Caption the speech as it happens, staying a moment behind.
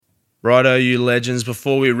Righto, you legends.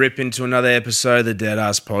 Before we rip into another episode of the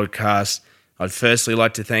Deadass Podcast, I'd firstly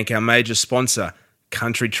like to thank our major sponsor,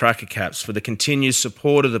 Country Trucker Caps, for the continued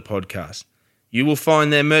support of the podcast. You will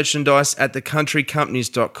find their merchandise at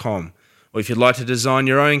thecountrycompanies.com, or if you'd like to design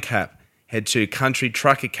your own cap, head to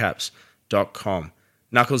countrytruckercaps.com.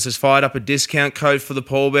 Knuckles has fired up a discount code for the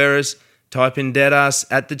pallbearers. Type in Deadass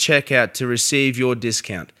at the checkout to receive your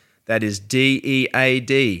discount. That is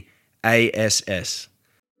DEADASS.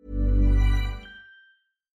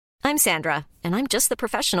 I'm Sandra, and I'm just the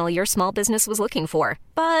professional your small business was looking for.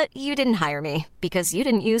 But you didn't hire me because you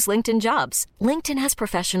didn't use LinkedIn Jobs. LinkedIn has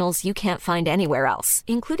professionals you can't find anywhere else,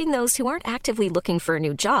 including those who aren't actively looking for a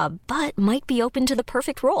new job, but might be open to the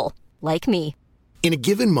perfect role, like me. In a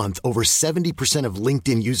given month, over 70% of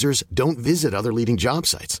LinkedIn users don't visit other leading job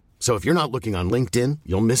sites. So if you're not looking on LinkedIn,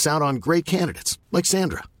 you'll miss out on great candidates like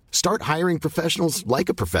Sandra. Start hiring professionals like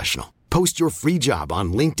a professional. Post your free job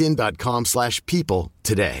on linkedin.com/people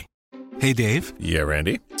today. Hey, Dave. Yeah,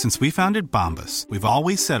 Randy. Since we founded Bombas, we've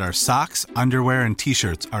always said our socks, underwear, and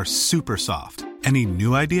T-shirts are super soft. Any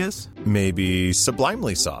new ideas? Maybe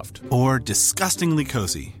sublimely soft. Or disgustingly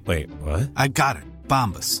cozy. Wait, what? I got it.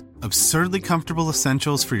 Bombas. Absurdly comfortable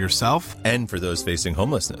essentials for yourself and for those facing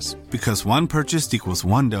homelessness. Because one purchased equals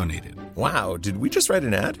one donated. Wow, did we just write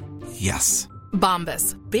an ad? Yes.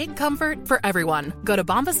 Bombas. Big comfort for everyone. Go to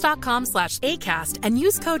bombas.com/ACAST and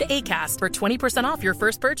use code ACAST for 20% off your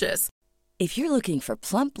first purchase. If you're looking for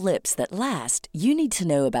plump lips that last, you need to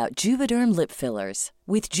know about Juvederm lip fillers.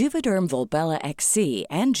 With Juvederm Volbella XC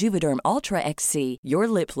and Juvederm Ultra XC, your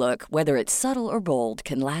lip look, whether it's subtle or bold,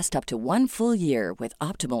 can last up to 1 full year with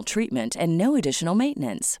optimal treatment and no additional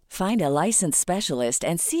maintenance. Find a licensed specialist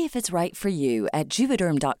and see if it's right for you at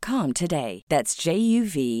Juvederm.com today. That's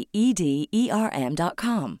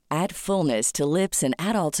JUVEDERM.com. Add fullness to lips in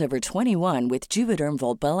adults over 21 with Juvederm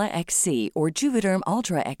Volbella XC or Juvederm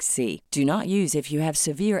Ultra XC. Do not use if you have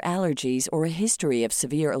severe allergies or a history of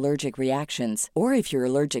severe allergic reactions, or if you're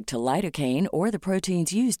allergic to lidocaine or the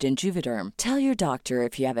proteins used in Juvederm. Tell your doctor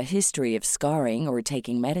if you have a history of scarring or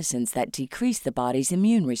taking medicines that decrease the body's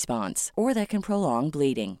immune response or that can prolong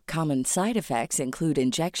bleeding. Common side effects include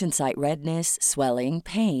injection site redness, swelling,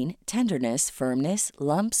 pain, tenderness, firmness,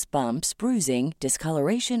 lumps, bumps, bruising,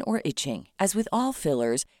 discoloration, or itching. As with all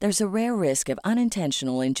fillers, there's a rare risk of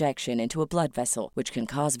unintentional injection into a blood vessel, which can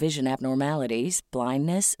cause vision abnormalities,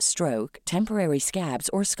 blindness, stroke, temporary scabs,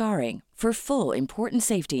 or scarring. For full, important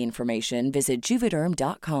safety information, visit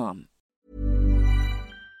Juvederm.com.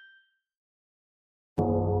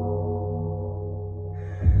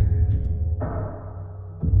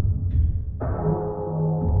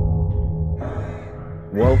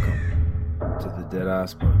 Welcome to the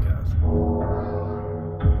Deadass Podcast.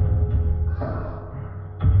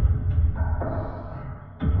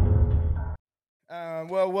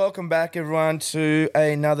 Welcome back, everyone, to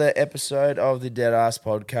another episode of the Deadass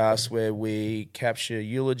Podcast, where we capture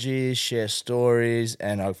eulogies, share stories,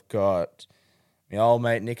 and I've got my old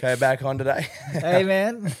mate Nicko back on today. Hey,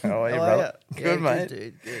 man. How are you, brother? Good, mate. Good,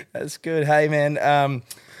 dude. Good. That's good. Hey, man.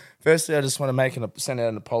 Firstly, I just want to send out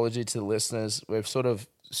an apology to the listeners. We've sort of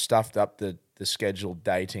stuffed up the scheduled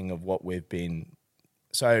dating of what we've been.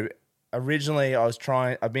 So originally,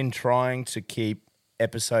 I've been trying to keep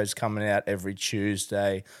episodes coming out every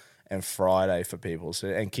Tuesday and Friday for people,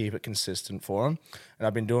 and keep it consistent for them. And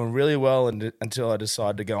I've been doing really well until I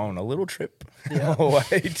decided to go on a little trip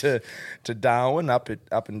away to Darwin, up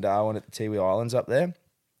in Darwin at the Tiwi Islands up there.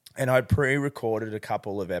 And I'd pre-recorded a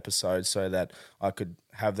couple of episodes so that I could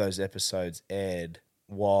have those episodes aired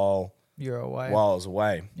while I was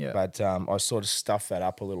away. Yeah. But I sort of stuffed that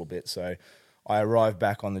up a little bit. So I arrived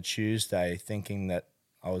back on the Tuesday thinking that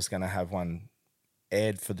I was going to have one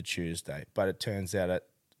aired for the Tuesday, but it turns out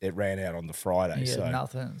it ran out on the Friday. Yeah, so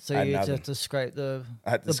nothing. So you just have to scrape the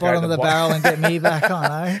scrape bottom of the barrel and get me back on,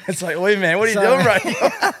 eh? It's like, wait, man, what are you doing, bro?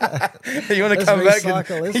 You want to come back and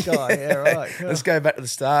recycle this guy? Yeah, right. Cool. Let's go back to the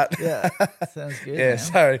start. Yeah, sounds good. Yeah, man.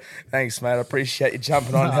 so than's, mate. I appreciate you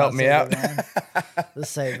jumping on and helping me out. Let's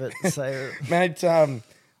save it. Mate,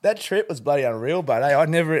 that trip was bloody unreal, but hey,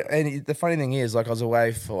 and the funny thing is, like, I was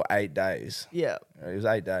away for 8 days. Yeah. It was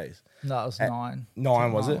 8 days. No, it was 9.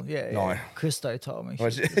 9, was it? Yeah, 9. Christo told me.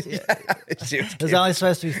 Was it? It was only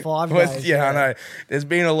supposed to be 5 days. Yeah, I know. There's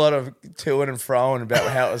been a lot of to and fro-ing about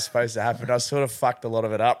how it was supposed to happen. I sort of fucked a lot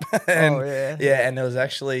of it up. And, yeah, and there was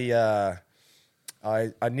actually, I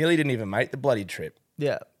nearly didn't even make the bloody trip.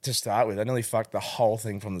 Yeah. To start with. I nearly fucked the whole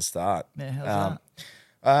thing from the start. Yeah, how's that?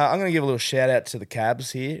 I'm going to give a little shout out to the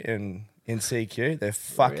cabs here in CQ. They're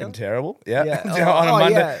fucking terrible. Yeah.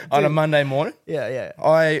 Yeah. On a Monday morning. Yeah.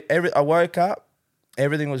 I woke up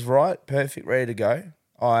everything was right, perfect, ready to go.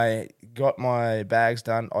 I got my bags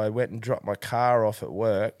done. I went and dropped my car off at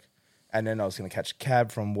work, and then I was going to catch a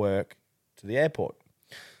cab from work to the airport.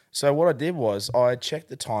 So what I did was I checked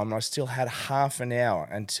the time, and I still had half an hour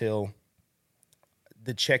until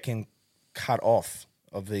the check-in cut off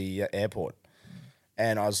of the airport.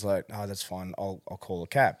 And I was like, oh, that's fine. I'll call a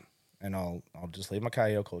cab, and I'll just leave my car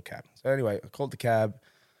here. I'll call a cab. So anyway, I called the cab.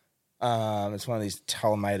 It's one of these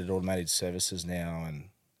automated services now. And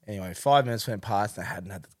anyway, 5 minutes went past, and I hadn't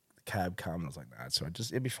had the cab come. And I was like, nah, so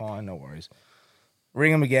it'd be fine, no worries.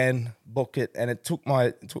 Ring them again, book it, and it took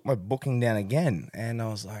my booking down again. And I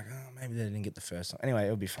was like, oh, maybe they didn't get the first time. Anyway,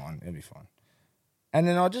 it'll be fine. And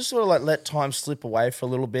then I just sort of like let time slip away for a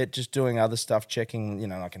little bit, just doing other stuff, checking,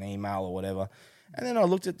 like an email or whatever. And then I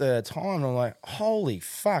looked at the time and I'm like, holy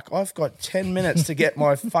fuck, I've got 10 minutes to get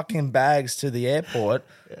my fucking bags to the airport.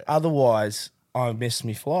 Yeah. Otherwise, I miss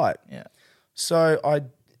my flight. Yeah. So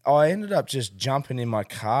I ended up just jumping in my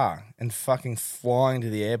car and fucking flying to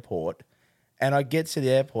the airport. And I get to the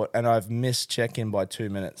airport and I've missed check-in by 2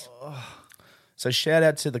 minutes. Oh. So shout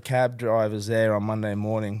out to the cab drivers there on Monday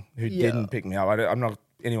morning who didn't pick me up. I'm not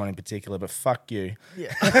anyone in particular, but fuck you.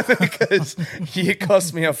 Yeah. Because you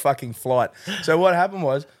cost me a fucking flight. So what happened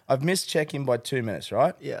was I've missed check-in by 2 minutes,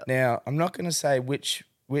 right? Yeah. Now, I'm not going to say which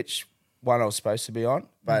one I was supposed to be on,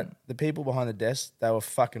 but the people behind the desk, they were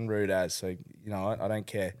fucking rude as. So, you know what? I don't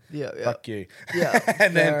care. Yeah. Fuck you. Yeah.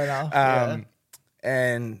 And fair enough.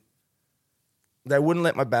 And they wouldn't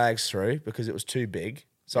let my bags through because it was too big.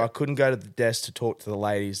 So I couldn't go to the desk to talk to the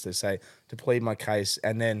ladies to plead my case.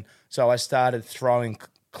 And then, so I started throwing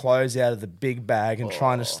clothes out of the big bag and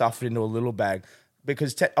trying to stuff it into a little bag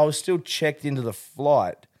because I was still checked into the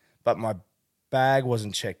flight, but my bag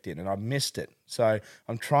wasn't checked in and I missed it. So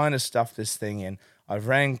I'm trying to stuff this thing in. I've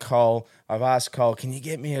rang Cole. I've asked Cole, can you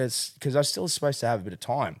get me because I was still supposed to have a bit of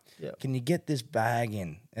time. Yep. Can you get this bag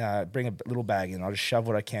in? Bring a little bag in. I'll just shove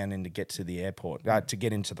what I can in to get to the airport, to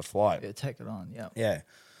get into the flight. Yeah, take it on,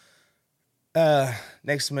 Yeah.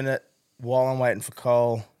 Next minute, while I'm waiting for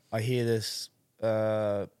Cole, I hear this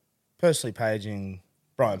personally paging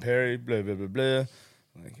Brian Perry, blah, blah, blah, blah.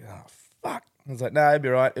 I'm like, oh, fuck. I was like, no, it'll be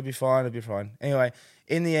right. It'll be fine. Anyway,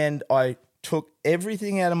 in the end, I took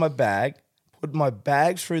everything out of my bag, put my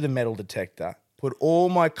bag through the metal detector, put all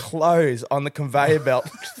my clothes on the conveyor belt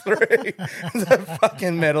through the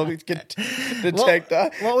fucking metal detector.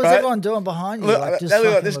 What was everyone doing behind you? Look,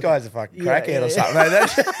 this guy's a fucking crackhead or something.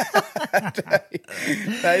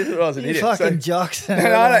 I was an idiot. Fucking jocks. No,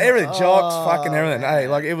 everything. Jocks, fucking everything. Hey,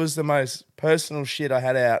 like it was the most personal shit I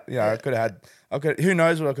had out. I could have had, who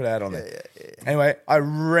knows what I could have had on there. Anyway, I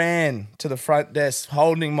ran to the front desk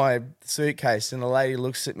holding my suitcase and the lady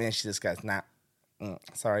looks at me and she just goes, nah.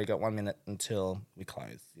 Sorry, you got 1 minute until we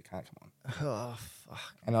close. You can't come on. Oh,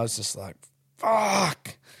 fuck. And I was just like,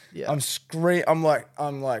 fuck. Yeah. I'm like,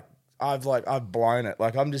 I've blown it.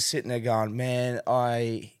 Like, I'm just sitting there going, man,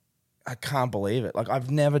 I can't believe it. Like,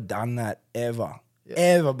 I've never done that ever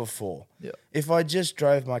before. Yeah. If I just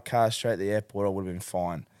drove my car straight to the airport, I would have been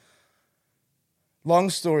fine.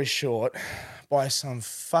 Long story short, by some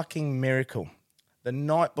fucking miracle, the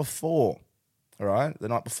night before,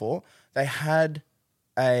 they had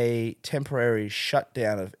a temporary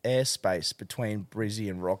shutdown of airspace between Brizzy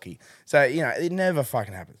and Rocky. So, it never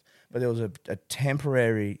fucking happens. But there was a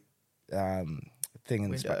temporary thing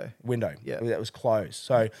in the window that was closed.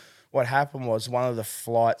 So what happened was one of the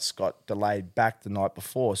flights got delayed back the night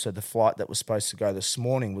before. So the flight that was supposed to go this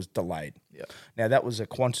morning was delayed. Yep. Now, that was a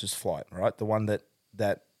Qantas flight, right? The one that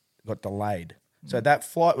got delayed. So that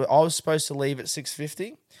flight, I was supposed to leave at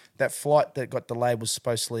 6:50. That flight that got delayed was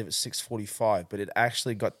supposed to leave at 6:45, but it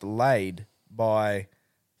actually got delayed by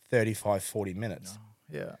 35, 40 minutes.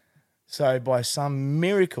 Yeah. So by some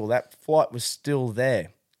miracle, that flight was still there.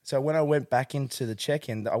 So when I went back into the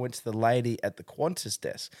check-in, I went to the lady at the Qantas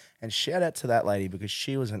desk, and shout out to that lady because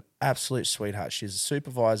she was an absolute sweetheart. She's a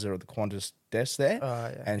supervisor of the Qantas desk there,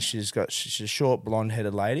 and she's a short,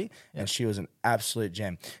 blonde-headed lady, and she was an absolute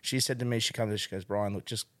gem. She said to me, she goes, Brian, look,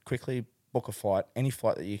 just quickly book a flight, any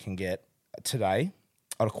flight that you can get today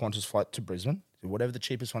on a Qantas flight to Brisbane, whatever the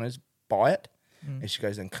cheapest one is, buy it. And she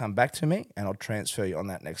goes, then come back to me, and I'll transfer you on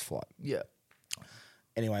that next flight. Yeah.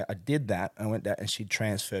 Anyway, I did that. I went down and she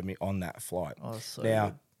transferred me on that flight. Oh, so now,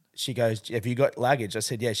 good. She goes, have you got luggage? I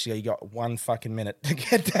said, yeah. She goes, you got 1 fucking minute to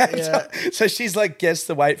get that. Yeah. So she's like, guessed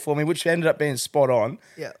the wait for me, which ended up being spot on.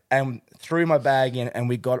 Yeah. And threw my bag in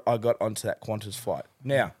and I got onto that Qantas flight.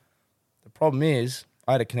 Now, the problem is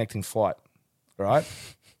I had a connecting flight, right?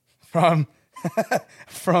 From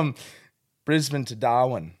Brisbane to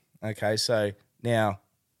Darwin. Okay, so now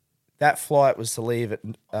That flight was to leave at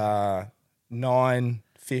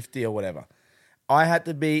 9:50 or whatever. I had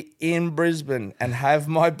to be in Brisbane and have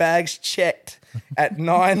my bags checked at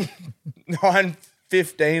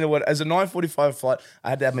 9:15 or what. As a 9:45 flight, I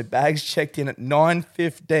had to have my bags checked in at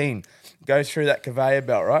 9:15. Go through that conveyor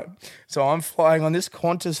belt, right? So I'm flying on this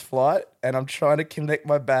Qantas flight and I'm trying to connect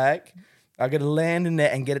my bag. I got to land in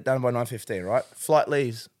there and get it done by 9:15, right? Flight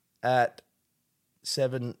leaves at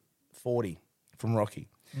 7:40 from Rocky.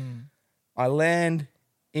 I land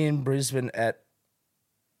in Brisbane at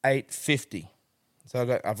 8:50.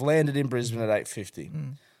 So I've landed in Brisbane at 8:50.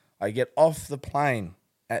 I get off the plane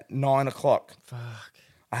at 9 o'clock. Fuck.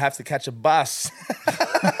 I have to catch a bus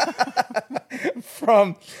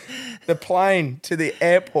from the plane to the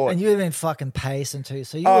airport. And you'd have been fucking pacing too,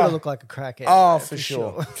 so you would have looked like a crackhead. Oh, for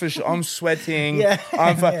sure. For sure. I'm sweating.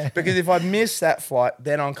 Yeah. Because if I miss that flight,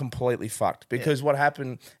 then I'm completely fucked. Because what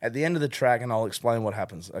happened at the end of the track, and I'll explain what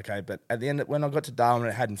happens, okay? But at the end, when I got to Darwin,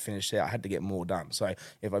 it hadn't finished there. I had to get more done. So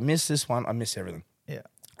if I miss this one, I miss everything. Yeah.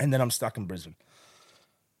 And then I'm stuck in Brisbane.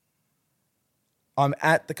 I'm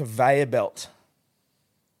at the conveyor belt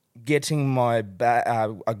getting my bag.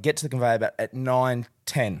 I get to the conveyor belt at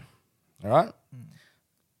 9:10, all right?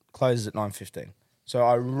 Closes at 9:15. So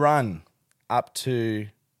I run up to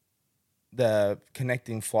the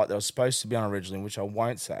connecting flight that I was supposed to be on originally, which I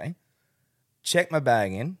won't say, check my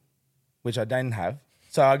bag in, which I didn't have.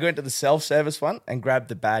 So I go into the self-service one and grab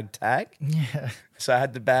the bag tag. Yeah. So I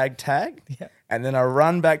had the bag tag. Yeah. And then I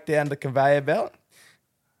run back down the conveyor belt.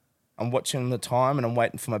 I'm watching the time and I'm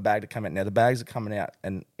waiting for my bag to come out. Now the bags are coming out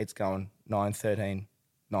and it's going 9:13,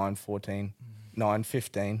 9:14,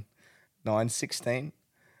 9:15, 9:16,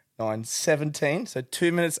 9:17. So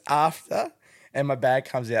 2 minutes after, and my bag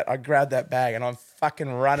comes out. I grab that bag and I'm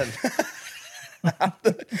fucking running up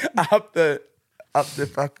the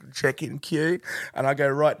fucking check-in queue, and I go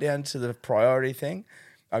right down to the priority thing.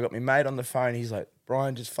 I got my mate on the phone. He's like,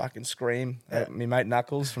 Brian, just fucking scream. My mate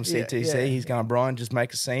Knuckles from CTC, he's going, Brian, just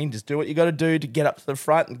make a scene. Just do what you got to do to get up to the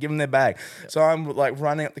front and give them their bag. So I'm like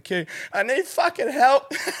running up the queue. I need fucking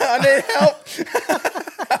help. I need help.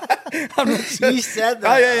 You said that.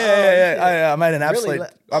 Oh, yeah. I made an absolute. Really?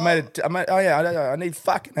 I need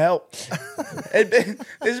fucking help.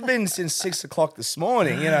 It's been since 6 o'clock this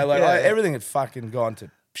morning. You know, like everything had fucking gone to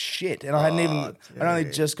shit, and I only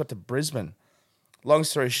just got to Brisbane. Long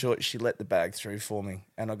story short, she let the bag through for me,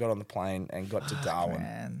 and I got on the plane and got to Darwin.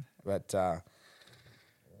 Man. But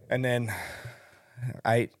and then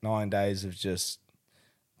 8-9 days of just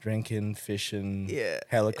drinking, fishing,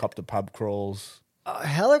 helicopter pub crawls.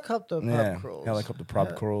 Helicopter pub crawls. Helicopter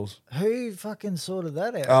pub crawls. Who fucking sorted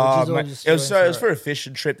that out? Oh, mate, it was for a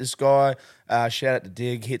fishing trip. This guy, shout out to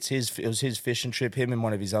Dig, it was his fishing trip. Him and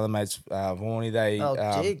one of his other mates, Warney,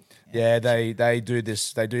 Dig. Yeah, they do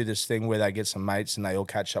this thing where they get some mates and they all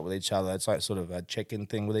catch up with each other. It's like sort of a check-in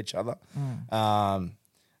thing with each other. And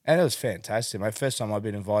it was fantastic. My first time I've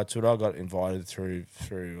been invited to it, I got invited through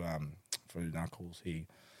Knuckles. He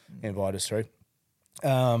invited us through.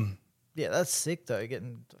 Yeah, that's sick though,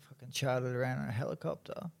 getting fucking chartered around in a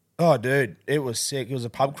helicopter. Oh, dude, it was sick. It was a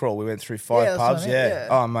pub crawl. We went through 5 pubs. Yeah.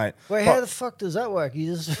 Oh, mate. Wait, how the fuck does that work?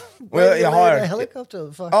 You just you hire a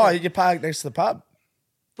helicopter. You park next to the pub.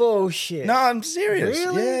 Bullshit. No, I'm serious.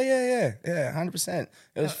 Really? Yeah, 100%.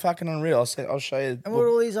 It was fucking unreal. I'll show you. And what are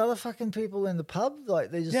all these other fucking people in the pub?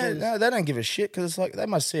 Like they just no, they don't give a shit because it's like they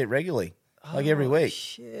must see it regularly, like every week.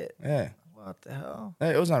 Shit. Yeah. What the hell? Yeah,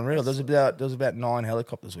 it was unreal. There was about 9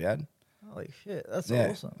 helicopters we had. Holy shit, that's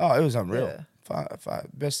Yeah. awesome. Oh, it was unreal. Yeah.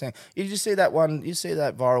 Best thing. You just see that one. You see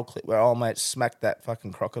that viral clip where old mate smacked that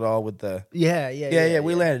fucking crocodile with the. Yeah.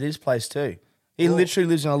 We landed at his place too. He literally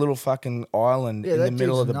lives in a little fucking island in the that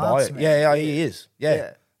middle of dude's the nuts, bayou. man. Yeah, he is.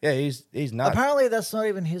 Yeah, he's nuts. Apparently, that's not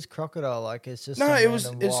even his crocodile. Like it's just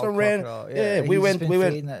it's a random. crocodile. Yeah, we he's went. been We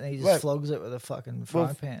went. feeding that and he just flogs it with a fucking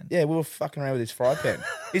frying pan. Yeah, we were fucking around with his fry pan.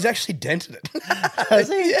 He's actually dented it. Has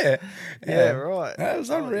he? Yeah, right. That was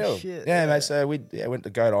Holy unreal. shit, yeah, mate. So we went to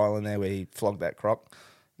Goat Island there where he flogged that croc.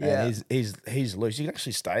 Yeah. And he's loose. You can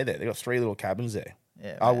actually stay there. They got 3 little cabins there.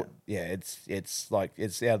 Yeah, It's like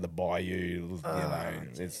it's out of the bayou. You know,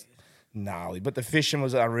 it's gnarly. But the fishing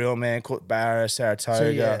was unreal, man. Caught Barra,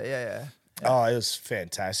 Saratoga. So, yeah. Oh, it was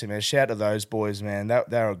fantastic, man. Shout out to those boys, man.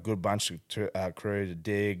 They're a good bunch of crew to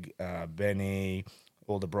Dig, Benny,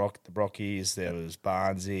 all the Brockies. There was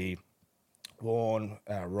Barnsey, Warren,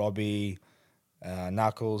 Robbie,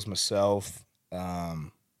 Knuckles, myself,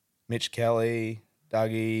 Mitch Kelly,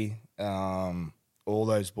 Dougie, all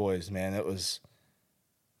those boys, man.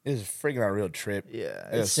 It was a freaking unreal trip. Yeah,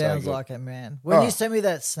 It it was so sounds good. like it, man. When Oh. you sent me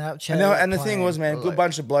that Snapchat, And the thing was, man, good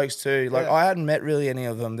bunch of blokes too. Like Yeah. I hadn't met really any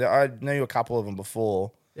of them. I knew a couple of them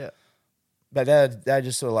before, Yeah, but they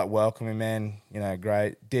just sort of like welcoming, man. You know,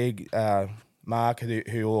 great. Dig, Mark,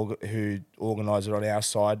 who organised it on our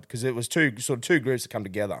side, because it was two groups that come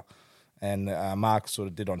together, and Mark sort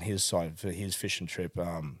of did on his side for his fishing trip.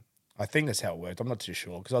 I think that's how it worked. I'm not too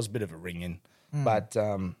sure because I was a bit of a ring-in, but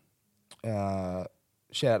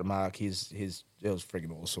shout out to Mark. It was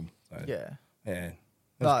freaking awesome. So, yeah. it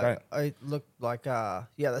was great. I looked like the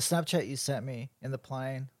Snapchat you sent me in the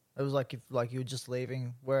plane. It was like if you were just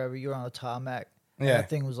leaving wherever you were on a tarmac. And Yeah. that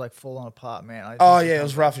thing was like falling apart, man. It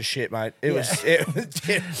was rough as shit, mate. It Yeah.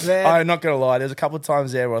 was. Man. I'm not gonna lie. There's a couple of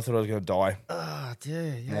times there where I thought I was gonna die. Oh,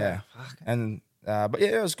 dude, yeah. Yeah, Fuck. and but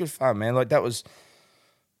yeah, it was good fun, man. Like that was.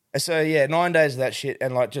 So yeah, 9 days of that shit,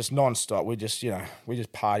 and like just non-stop. We just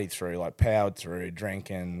partied through, like powered through,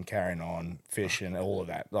 drinking, carrying on, fishing, all of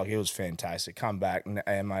that. Like it was fantastic. Come back and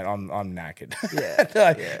mate, I'm knackered.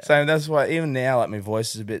 Yeah, So that's why even now, like my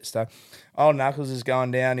voice is a bit stuck. Old Knuckles is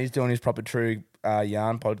going down. He's doing his proper true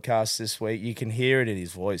yarn podcast this week. You can hear it in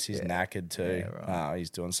his voice. He's knackered too. Yeah, right. He's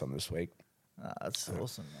doing something this week. That's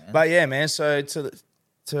awesome, man. But yeah, man. So to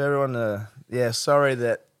everyone, sorry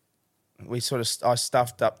that I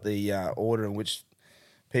stuffed up the order in which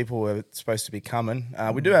people were supposed to be coming.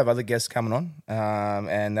 We do have other guests coming on,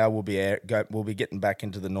 and they will we'll be getting back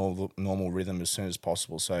into the normal rhythm as soon as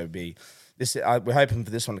possible. So we're hoping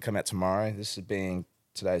for this one to come out tomorrow.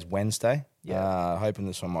 Today's Wednesday. Yeah. Hoping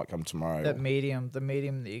this one might come tomorrow. the medium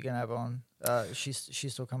that you're gonna have on, she's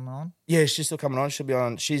still coming on. Yeah, she's still coming on. She'll be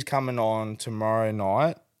on. She's coming on tomorrow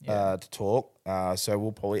night to talk. So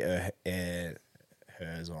we'll probably air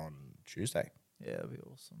hers on Tuesday. Yeah, it'll be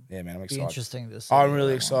awesome. Yeah, man, I'm Be excited. interesting to see. I'm really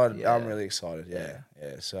that excited. one. Yeah. I'm really excited. Yeah.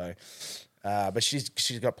 So, but she's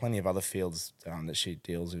got plenty of other fields that she's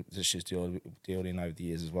dealt in over the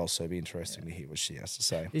years as well. So it'll be interesting to hear what she has to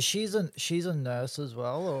say. Is she's a nurse as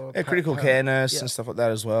well, or Critical care nurse and stuff like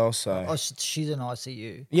that as well. So she's in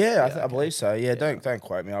ICU. yeah, I believe so. Yeah, don't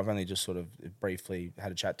quote me. I've only just sort of briefly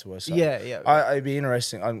had a chat to her. So it'd be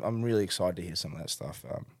interesting. I'm really excited to hear some of that stuff.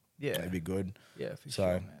 Yeah, it'd be good. Yeah, for So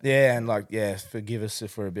sure, man. and forgive us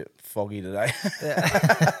if we're a bit foggy today.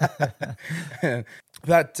 Yeah.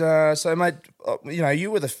 But so, mate,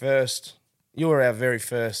 you were our very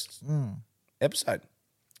first episode.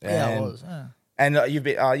 Yeah, I was. Yeah. And you've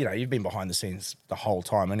been behind the scenes the whole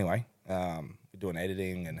time anyway. Doing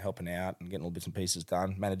editing and helping out and getting all bits and pieces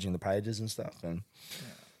done, managing the pages and stuff. And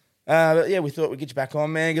but yeah, we thought we'd get you back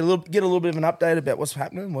on, man. Get a little bit of an update about what's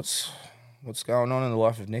happening, what's going on in the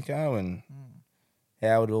life of Nicko, and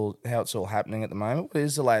how it's all happening at the moment. What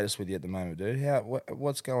is the latest with you at the moment, dude?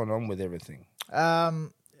 What's going on with everything?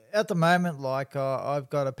 At the moment, I've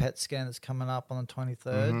got a PET scan that's coming up on the 23rd.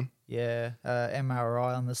 Mm-hmm. Yeah,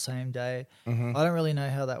 MRI on the same day. Mm-hmm. I don't really know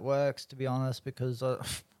how that works, to be honest, because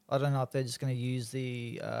I don't know if they're just going to use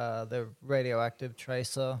the radioactive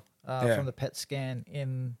tracer from the PET scan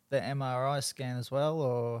in the MRI scan as well,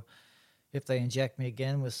 or if they inject me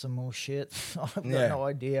again with some more shit. I've got no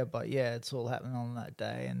idea, but yeah, it's all happening on that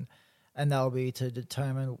day, and that'll be to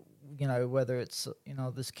determine, whether it's,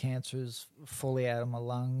 this cancer is fully out of my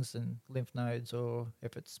lungs and lymph nodes, or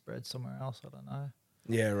if it's spread somewhere else. I don't know.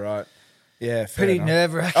 Yeah, right. Yeah, fair Pretty enough.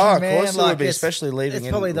 nerve-wracking, Oh, of man. course it would be, especially leaving It's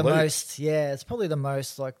in probably the loop. most. Yeah, it's probably the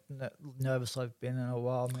most nervous I've been in a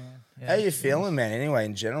while, man. Yeah, How you to be feeling, honest. man? Anyway,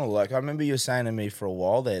 in general, like I remember you were saying to me for a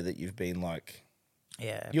while there that you've been like,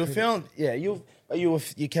 Yeah, you were feeling,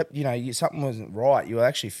 you kept, something wasn't right. You were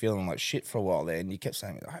actually feeling like shit for a while there, and you kept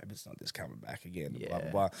saying, I hope it's not this coming back again. Blah blah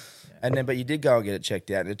blah. And then, but you did go and get it checked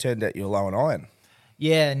out, and it turned out you were low in iron.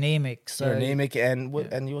 Yeah, anemic. So You're anemic, and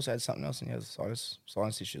you also had something else, and you had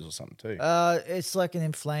sinus issues or something too. it's like an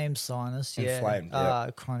inflamed sinus. Yeah, Inflamed, yeah.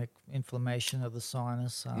 Chronic inflammation of the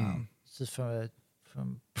sinus. It's just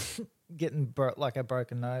from getting like a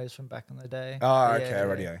broken nose from back in the day. Oh, okay,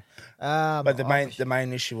 radio. But the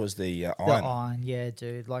main issue was the iron. The iron, yeah,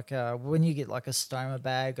 dude. Like when you get like a stoma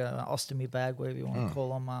bag, an ostomy bag, whatever you want to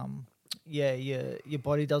call them. Your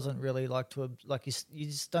body doesn't really like to you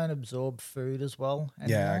just don't absorb food as well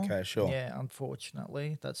anymore. Yeah, okay, sure. Yeah,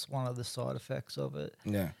 unfortunately, that's one of the side effects of it.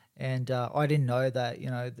 Yeah. And I didn't know that,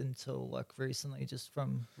 until like recently, just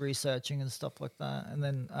from researching and stuff like that. And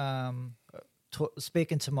then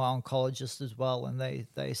speaking to my oncologist as well, and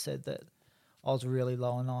they said that I was really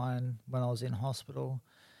low in iron when I was in hospital.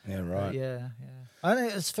 Yeah, right. Yeah. I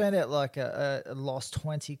just found out like I lost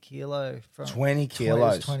 20 kilo from 20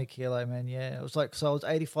 kilos. 20 kilo, man. Yeah, it was like, so I was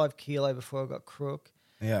 85 kilo before I got crook.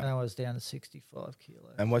 Yeah. And I was down to 65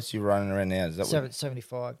 kilos. And what's you running around now? Is that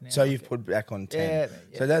 75 now. So you've put back on 10.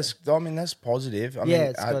 Yeah. So that's positive. I mean,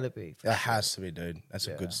 it's got to be. It has to be, dude. That's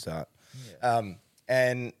a good start. Yeah.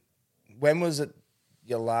 And when was it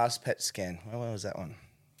your last PET scan? When was that one?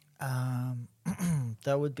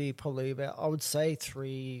 That would be probably about, I would say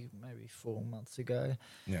 3, maybe 4 months ago.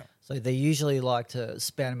 Yeah. So they usually like to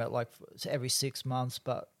span about like every 6 months,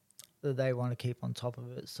 but they want to keep on top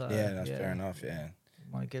of it. So yeah, that's fair enough. Yeah.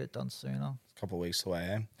 Want to get it done sooner. A couple of weeks away,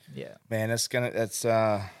 eh? Yeah. Man, it's gonna be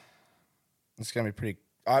pretty.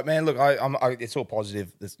 Man, look, it's all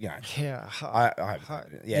positive. Yeah. Yeah, of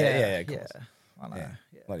course. I know. Yeah.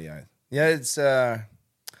 Bloody oath. Yeah, it's a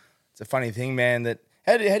funny thing, man. That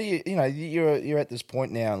how do you you're at this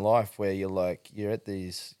point now in life where you're at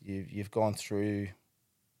these you've gone through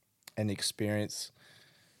an experience.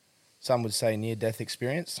 Some would say near-death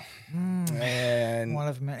experience, and one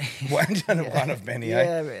of many. one of many.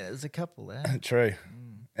 Yeah, man, there's a couple there. True.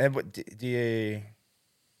 And what do you?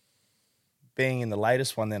 Being in the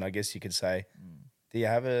latest one, then I guess you could say, do you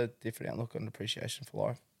have a different outlook on appreciation for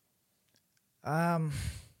life?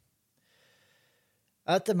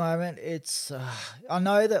 At the moment, it's I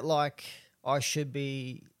know that like I should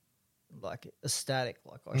be like ecstatic,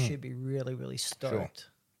 like I should be really, really stoked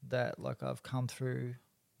that like I've come through,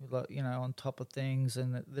 like, on top of things,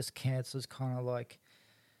 and that this cancer's kind of like,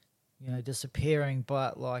 disappearing.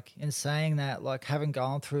 But like in saying that, like having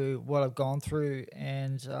gone through what I've gone through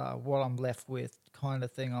and what I'm left with, kind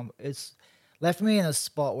of thing, it's left me in a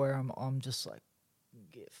spot where I'm just like,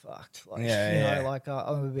 get fucked. Like like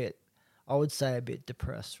I'm a bit, I would say a bit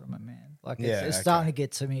depressed from it, man. Like it's starting to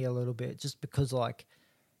get to me a little bit, just because like,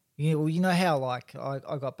 you know how like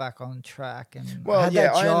I got back on track and I had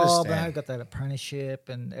that job and I got that apprenticeship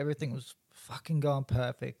and everything was fucking going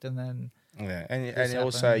perfect, and then and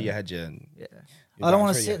also you had your I don't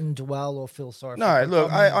want to sit and dwell or feel sorry. No,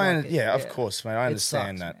 look, of course, man, I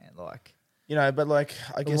understand sucks, that. Man. Like, but like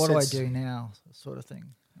I guess what do I do now, sort of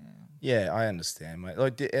thing. Yeah, I understand, mate.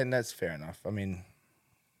 Like, and that's fair enough. I mean,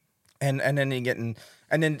 and then you're getting,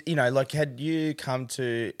 and then like, had you come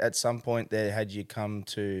to at some point there? Had you come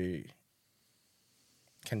to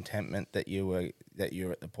contentment that you were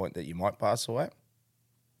at the point that you might pass away?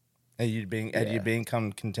 Had you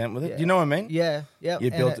become content with it? Yeah. Do you know what I mean? Yeah, yeah. You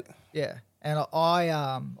built it. Yeah, and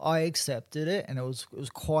I accepted it, and it was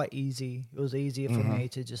quite easy. It was easier for me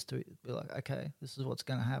to just to be like, okay, this is what's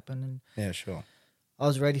going to happen, and yeah, sure. I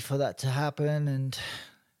was ready for that to happen, and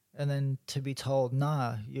then to be told,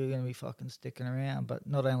 nah, you're going to be fucking sticking around. But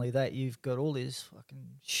not only that, you've got all these fucking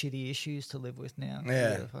shitty issues to live with now.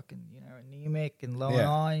 Yeah. You're fucking, anemic and low on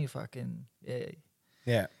iron. You fucking,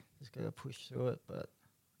 just got to push through it. But,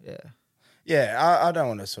 yeah. Yeah, I don't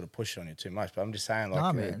want to sort of push on you too much, but I'm just saying,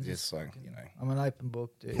 like, man, just like, I'm an open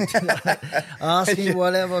book, dude. Ask me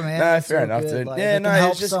whatever, man. No, fair enough, dude. Like,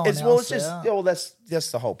 it's just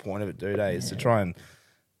that's the whole point of it, dude. Is to try and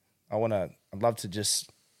I'd love to just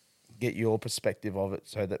get your perspective of it,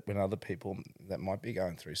 so that when other people that might be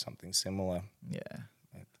going through something similar,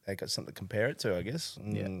 they got something to compare it to, I guess.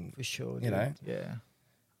 And, for sure. Dude. I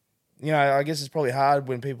guess it's probably hard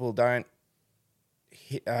when people don't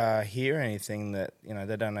hear anything that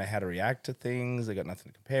they don't know how to react to things. They got nothing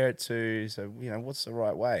to compare it to. So what's the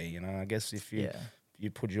right way? I guess if you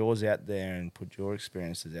put yours out there and put your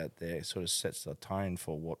experiences out there, it sort of sets the tone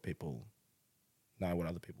for what people know, what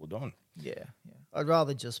other people are doing. Yeah. I'd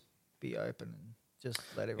rather just be open and just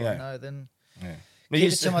let everyone know than But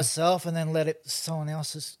keep it to myself and then let someone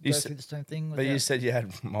else just go through the same thing. But you said you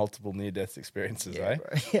had multiple near-death experiences, eh? Bro.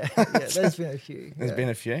 Yeah, there's been a few. There's been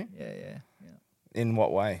a few? Yeah. In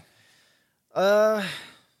what way?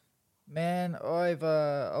 Man,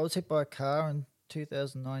 I was hit by a car in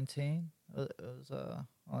 2019. It was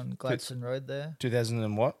on Gladstone Road there. 2000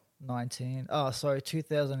 and what? 19. Oh, sorry,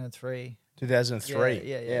 2003. 2003.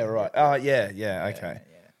 Yeah, right. Oh, yeah. Okay.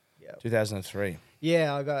 Yeah. 2003.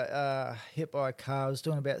 Yeah, I got hit by a car. I was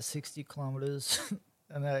doing about 60 kilometers,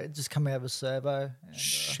 and it just come out of a servo. And,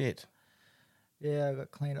 Shit. Yeah, I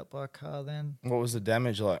got cleaned up by a car then. What was the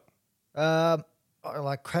damage like? I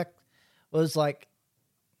like cracked. It was like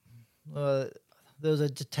there was a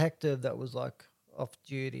detective that was like off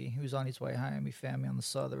duty. He was on his way home. He found me on the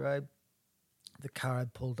side of the road. The car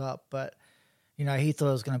had pulled up, but he thought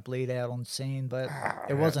I was going to bleed out on scene, but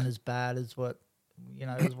it wasn't as bad as what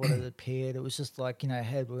as what it appeared. It was just like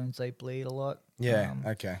head wounds, they bleed a lot. Yeah.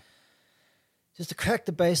 Okay. Just to crack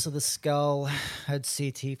the base of the skull, had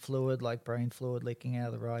CT fluid, like brain fluid, leaking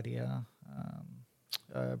out of the right ear.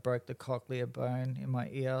 Broke the cochlear bone in my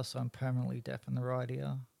ear, so I'm permanently deaf in the right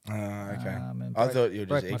ear. Okay. And I thought you were just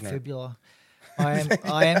broke my ignorant. fibula.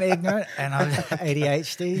 I am ignorant and I'm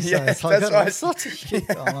ADHD. So Yeah, it's like that's I've got right. lots of shit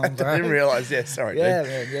going on, bro. I didn't realise. Yeah, sorry. Yeah,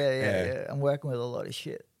 dude. man. Yeah. I'm working with a lot of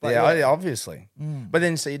shit. But Yeah, obviously. But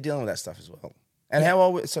then, so you're dealing with that stuff as well. And how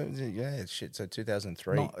old? So yeah, shit. So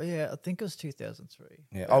 2003. I think it was 2003.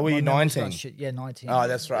 Yeah. Oh, were you 19? Yeah, 19. Oh,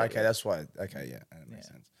 that's right. Yeah, Okay, that's why. Okay, yeah, that makes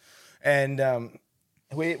sense. And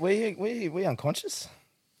were you unconscious?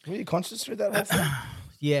 Were you conscious through that whole thing?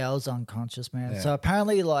 Yeah, I was unconscious, man. Yeah. So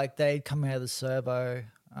apparently, like, they'd come out of the servo.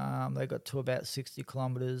 They got to about 60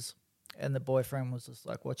 kilometers, and the boyfriend was just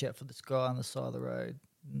like, watch out for this guy on the side of the road,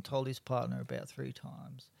 and told his partner about 3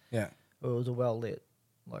 times. Yeah. It was a well-lit,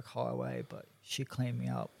 like, highway, but she cleaned me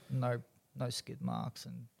up. No skid marks.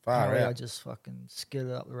 And apparently I just fucking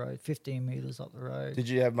skidded up the road, 15 meters up the road. Did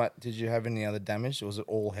you have any other damage, or was it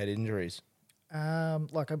all head injuries?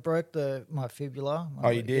 Like I broke my fibula.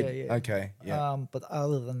 You did? Yeah. Okay, yeah. But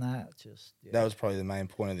other than that, just That was probably the main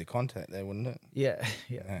point of the contact there, wasn't it? yeah.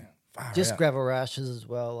 Far Just out. gravel rashes as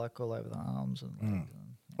well, like all over the arms and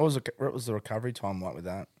What was the recovery time like with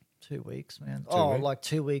that? 2 weeks, man. 2 weeks? Like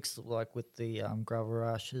 2 weeks, like with the gravel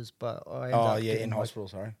rashes. But I ended Oh up yeah, getting, in like, hospital.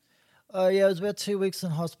 Sorry. Yeah, it was about 2 weeks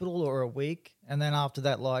in hospital or a week, and then after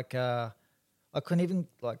that, like I couldn't even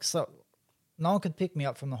no one could pick me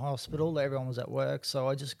up from the hospital. Everyone was at work, so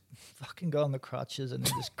I just fucking got on the crutches and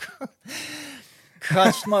then just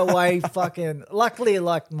crutched my way. Fucking luckily,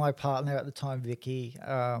 like my partner at the time, Vicky,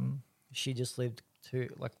 she just lived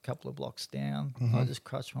a couple of blocks down. I just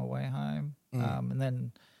crutched my way home, and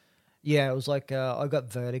then it was like I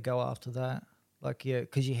got vertigo after that. Like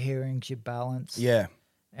because your hearings, your balance,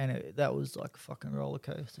 and that was like a fucking roller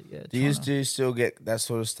coaster. Yeah. Do you still get that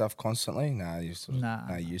sort of stuff constantly? No, you sort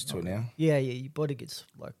of used to it now. Yeah. Your body gets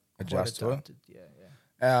like Adjust to it? Yeah.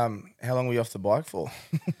 How long were you off the bike for?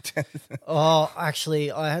 Oh, actually,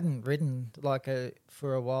 I hadn't ridden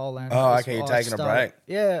for a while. And you're taking a break.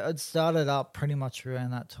 Yeah, it started up pretty much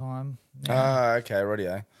around that time. Oh, okay,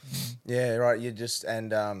 rightio. Yeah, right. You just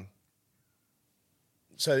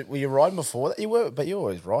so were you riding before that? You were, but you were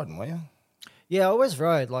always riding, were you? Yeah, I always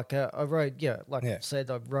rode. Like I rode. Yeah, I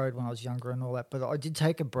said, I rode when I was younger and all that. But I did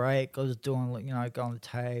take a break. I was doing, going to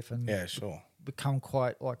TAFE and become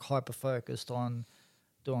quite like hyper focused on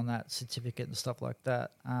doing that certificate and stuff like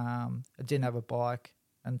that. I didn't have a bike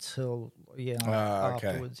until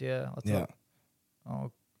afterwards. Yeah, I thought,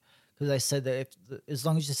 because they said that as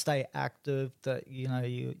long as you stay active, that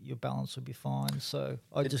your balance will be fine. So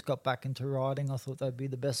I just got back into riding. I thought that'd be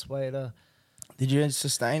the best way to. Did you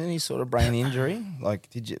sustain any sort of brain injury? Like,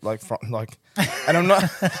 did you And I'm not.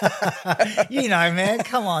 Man,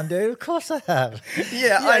 come on, dude. Of course I have.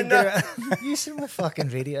 Yeah, I know. You see my fucking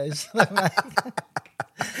videos.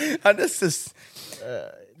 I just.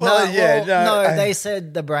 They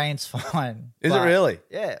said the brain's fine. Is it really?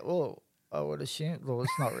 Yeah. Well, I would assume. Well,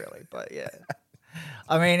 it's not really, but yeah.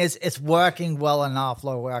 I mean, it's working well enough.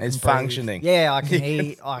 Like where I it's can breathe. Functioning. Yeah, I can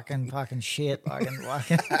eat. I can fucking shit. I can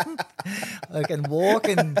walk,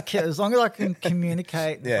 and as long as I can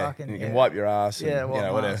communicate. And you can wipe your ass. And, wipe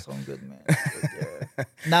my whatever. ass. I'm good, man.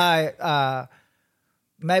 No,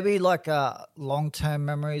 maybe like long-term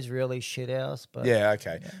memories really shit house. But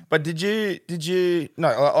okay. Yeah. But did you? No,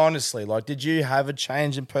 honestly, did you have a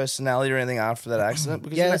change in personality or anything after that accident?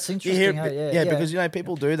 Because it's interesting. Because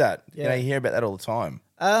people do that. Yeah. You hear about that all the time.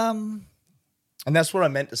 And that's what I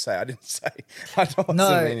meant to say. I didn't say. I don't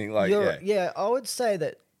meaning I would say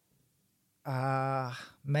that.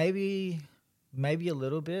 Maybe a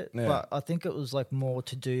little bit, but I think it was like more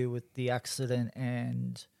to do with the accident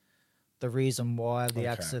and the reason why the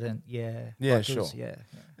accident. Yeah, sure. Yeah,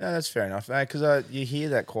 that's fair enough. Because you hear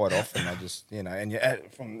that quite often. I just and I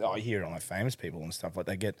hear it on famous people and stuff like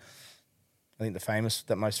they get. I think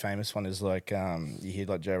the most famous one is like you hear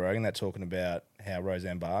like Joe Rogan. They're talking about how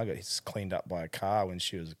Roseanne Barr got cleaned up by a car when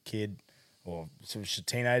she was a kid. Or she was a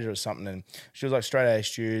teenager or something, and she was like straight A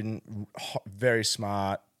student, very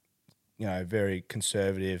smart, very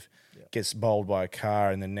conservative, gets bowled by a car,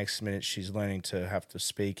 and the next minute she's learning to have to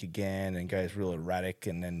speak again and goes real erratic,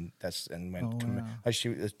 and then there's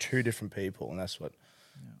 2 different people, and that's what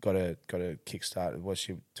got a kickstart. What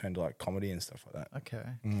she turned to like comedy and stuff like that. Okay.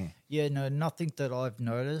 Yeah, no, nothing that I've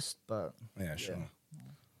noticed, but yeah, sure.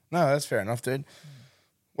 No, that's fair enough, dude.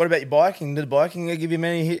 What about your biking? Did biking give you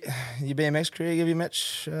your BMX career give you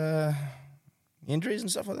much injuries and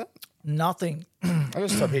stuff like that? Nothing. I gotta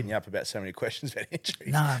stop hitting you up about so many questions about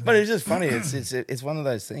injuries. No, but it's just funny. It's one of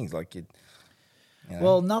those things. Like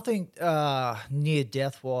Well, nothing near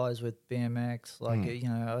death wise with BMX. Like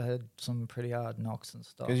I had some pretty hard knocks and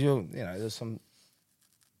stuff. Because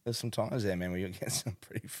there's some times there, man, where you get some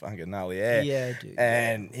pretty fucking gnarly air. Yeah, dude.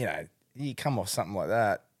 And you come off something like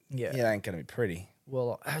that, Yeah. it ain't going to be pretty.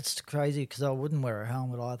 Well, that's crazy because I wouldn't wear a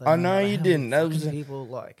helmet either. I know you didn't. That was people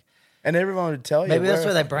like. And everyone would tell you. Maybe that's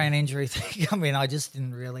where that brain injury thing. I mean, I just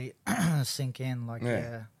didn't really sink in. Like,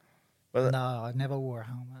 Well, no, I never wore a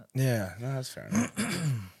helmet. Yeah, no, that's fair enough.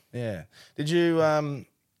 Yeah. Did you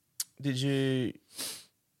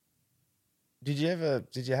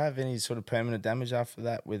have any sort of permanent damage after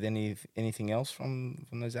that with anything else from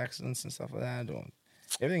those accidents and stuff like that, or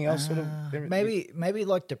everything else maybe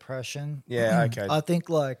like depression. Yeah, okay. I think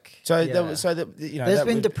like there's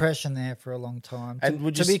been depression there for a long time.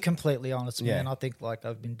 And to be completely honest, Yeah. man, I think like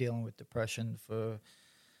I've been dealing with depression for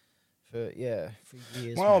years.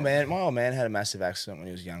 My old man had a massive accident when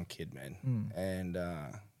he was a young kid, man, and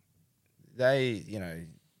they,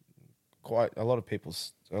 quite a lot of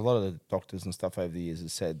the doctors and stuff over the years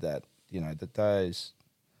have said that that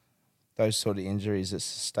those sort of injuries that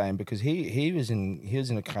sustain, because he was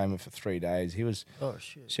in a coma for 3 days. He was I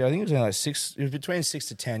think he was only he was between 6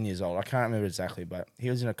 to 10 years old. I can't remember exactly, but he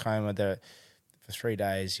was in a coma there for 3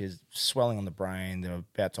 days. He was swelling on the brain. They were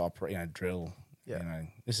about to operate, drill. Yeah.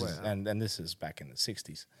 This is and this is back in the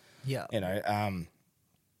 60s. Yeah.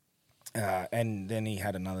 And then he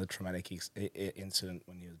had another traumatic incident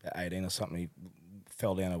when he was about 18 or something. He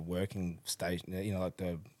fell down a working station,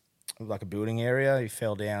 like a building area. He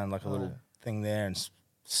fell down like a little thing there and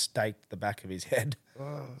staked the back of his head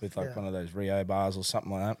with one of those Rio bars or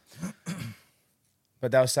something like that.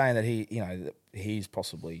 But they were saying that he's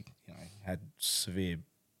possibly had severe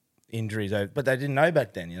injuries, but they didn't know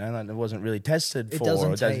back then. Like it wasn't really tested for.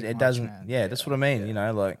 It doesn't. Yeah, that's what I mean.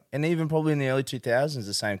 And even probably in the early 2000s,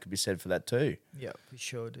 the same could be said for that too. Yeah, for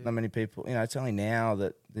sure, dude. Not many people. It's only now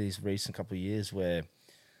that these recent couple of years where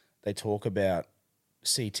they talk about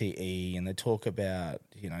CTE and they talk about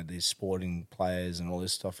these sporting players and all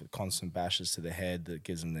this stuff with constant bashes to the head that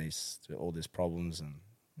gives them all these problems, and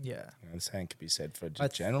the same could be said for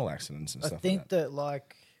just general accidents and stuff. I think that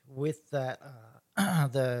like with that.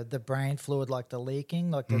 The brain fluid, like the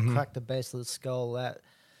leaking, like the cracked the base of the skull, that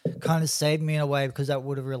kind of saved me in a way because that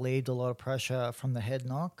would have relieved a lot of pressure from the head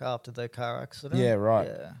knock after the car accident. Yeah, right.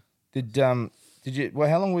 Yeah. Did you? Well,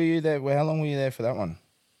 how long were you there? How long were you there for that one?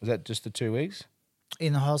 Was that just the 2 weeks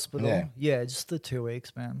in the hospital? Yeah, just the 2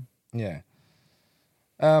 weeks, man. Yeah.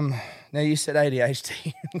 Now you said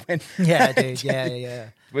ADHD. Yeah, dude. Yeah.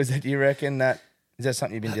 Was it? You reckon that is that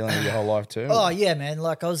something you've been dealing with your whole life too? Oh yeah, man.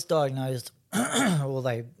 Like I was diagnosed. Well,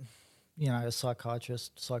 they, a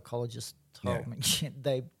psychologist told me,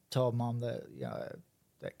 they told mom that,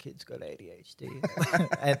 that kid's got ADHD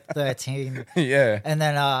at 13. Yeah. And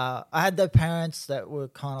then I had the parents that were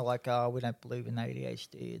kind of like, we don't believe in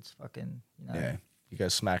ADHD. It's fucking, Yeah. You go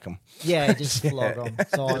smack them. Yeah, just flog them.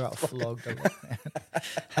 So I got flogged.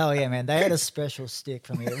 Hell yeah, man. They had a special stick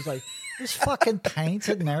for me. It was like, it was fucking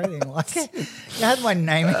painted and everything. Like, it had my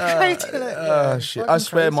name engraved in it. Oh, shit. I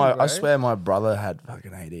swear my brother had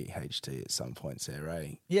fucking ADHD at some point, Sarah.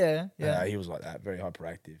 Yeah. He was like that, very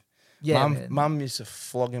hyperactive. Yeah, Mum used to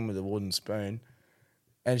flog him with a wooden spoon,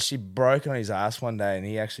 and she broke on his ass one day, and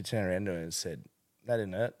he actually turned around to her and said, "That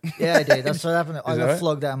didn't hurt." Yeah, I did. That's what happened. I got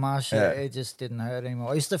flogged that much. Yeah. It just didn't hurt anymore.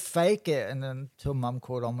 I used to fake it, and then until Mum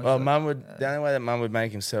caught on with it. Well, the only way that Mum would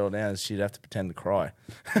make him settle down is she'd have to pretend to cry.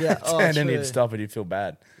 Yeah, and then he'd stop and he'd feel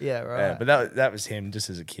bad. Yeah, right. Yeah, but that was him just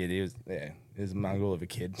as a kid. He was a mongrel of a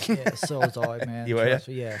kid. Yeah, so was I, man. You were?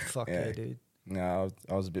 Yeah, fuck yeah, dude. No,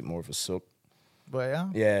 I was a bit more of a sook. Were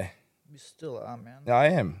you? Yeah. You still are, man. No, I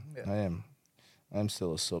am. Yeah. I am. I'm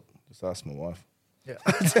still a sook. Just ask my wife. Yeah.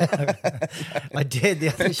 I did. The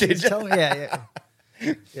other she told me. Yeah.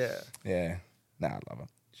 Yeah. Nah, I love her.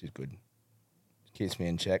 She's good. Keeps me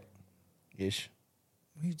in check. Ish.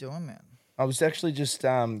 What are you doing, man? I was actually just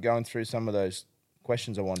going through some of those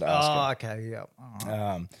questions I wanted to ask her. Oh, okay. Yeah.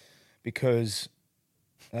 Right. Because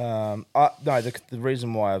the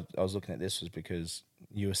reason why I was looking at this was because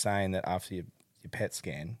you were saying that after your PET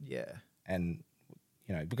scan. Yeah. And,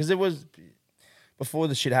 because it was before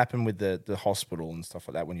the shit happened with the hospital and stuff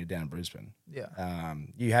like that when you're down in Brisbane. Yeah.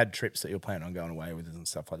 You had trips that you were planning on going away with and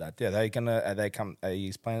stuff like that. Yeah, are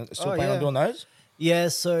you still planning on doing those? Yeah,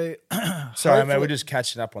 so sorry, mate, we're just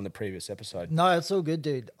catching up on the previous episode. No, it's all good,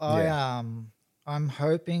 dude. I'm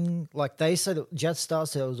hoping, like they said, Jetstar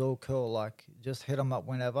said it was all cool. Like, just hit them up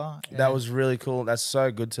whenever. That was really cool. That's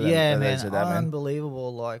so good to them. Yeah, man,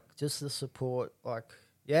 unbelievable. Like, just the support. Like,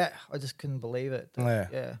 I just couldn't believe it.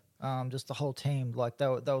 Yeah. Just the whole team. Like, they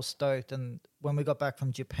were stoked. And when we got back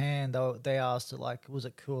from Japan, they asked, like, was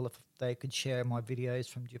it cool if they could share my videos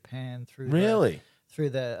from Japan through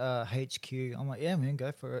the HQ? I'm like, yeah, man,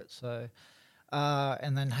 go for it. So,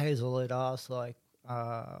 and then Hazel had asked, like,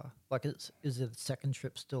 like, is it second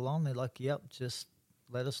trip still on? They're like, yep, just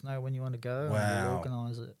let us know when you want to go and Wow. we'll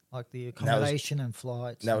organise it. Like the accommodation and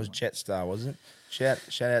flights. That was Jetstar, was it? Shout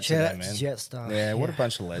out to them, man. Jetstar. Yeah, what a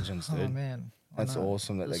bunch of legends, dude. Oh, man. That's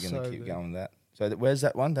awesome that they're It's going to so keep good. going with that. So where's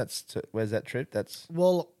that one? Where's that trip?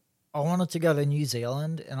 Well, I wanted to go to New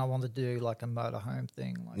Zealand and I wanted to do like a motorhome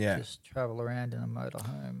thing, like just travel around in a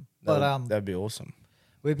motorhome. But that'd be awesome.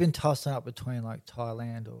 We've been tossing up between like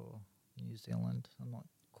Thailand or New Zealand. I'm not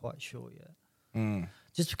quite sure yet.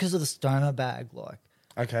 Just because of the stoner bag, like.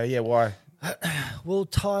 Okay, yeah, why? Well,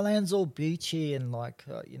 Thailand's all beachy and like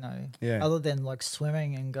other than like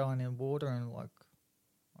swimming and going in water and like.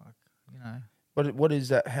 What is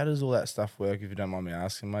that? How does all that stuff work? If you don't mind me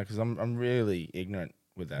asking, mate, because I'm really ignorant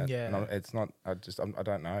with that. Yeah, and it's not. I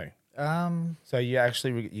don't know. So you got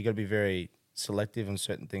to be very selective on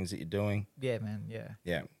certain things that you're doing. Yeah, man. Yeah.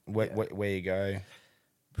 Yeah. Where you go.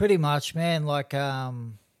 Pretty much, man. Like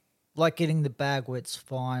getting the bag wet's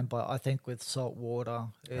fine, but I think with salt water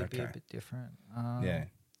it'd be a bit different. Yeah.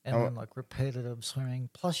 And then like repetitive swimming.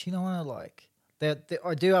 Plus, you know what? Like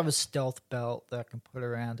I do have a stealth belt that I can put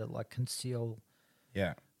around to like conceal.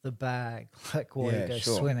 Yeah. The bag, like while you go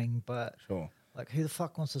swimming, but like who the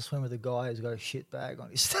fuck wants to swim with a guy who's got a shit bag on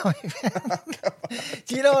his stomach?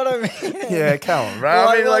 Do you know what I mean? Yeah, come on, bro.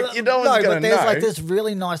 I mean, you know what's going to know. There's like this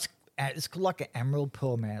really nice, it's like an emerald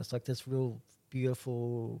pearl, man. It's like this real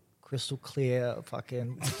beautiful, crystal clear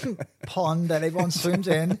fucking pond that everyone swims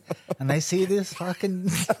in, and they see this fucking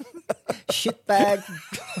shit bag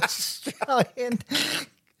Australian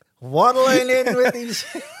waddling in with these.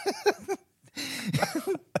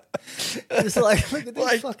 It's like, look at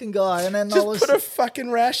this fucking guy, and then just put a fucking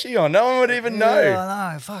rashie on. No one would even know. Yeah,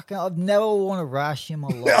 I know. Fucking, I've never worn a rashie in my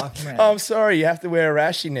life, man. Oh, I'm sorry, you have to wear a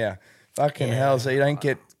rashie now. Fucking hell, so you don't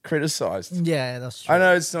get criticised. Yeah, that's true. I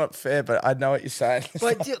know it's not fair, but I know what you're saying.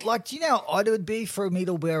 But do you know how odd it would be for me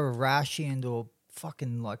to wear a rashie into a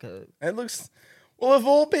fucking like a? It looks. Well, of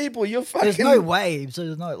all people, you're fucking. There's no waves.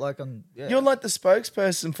 There's no like I'm. Yeah. You're like the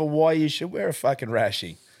spokesperson for why you should wear a fucking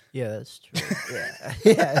rashie. Yeah, that's true.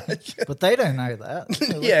 Yeah, but they don't know that.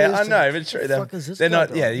 Yeah, I know, but true. They're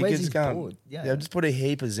not. Yeah, you Where's can just his go. board? Yeah, just put a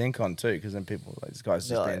heap of zinc on too, because then people like this guy's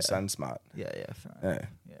just being sun smart. Yeah, fair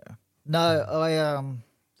yeah. No,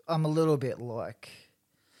 I'm a little bit like.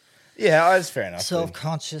 Yeah, that's fair enough.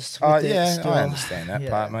 Self-conscious. With yeah, still. I understand that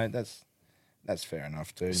part, mate. That's fair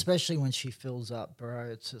enough too. Especially when she fills up, bro.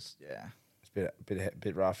 It's just It's a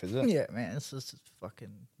bit rough, is it? Yeah, man. It's just a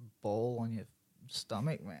fucking ball on your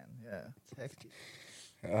stomach, man. Yeah, it's hectic.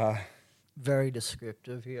 Very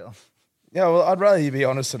descriptive here. Yeah, well, I'd rather you be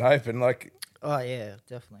honest and open, like. Oh yeah,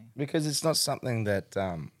 definitely. Because it's not something that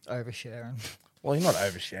oversharing. Well, you're not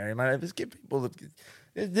oversharing, mate. Just give people.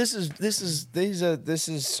 This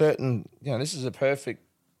is certain. You know, this is a perfect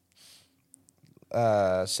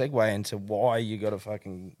segue into why you got to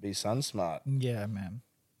fucking be sun smart. Yeah, man.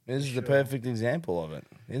 This is the perfect example of it,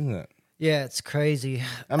 isn't it? Yeah, it's crazy.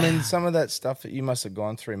 I mean, some of that stuff that you must have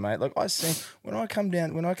gone through, mate. Like I see when I come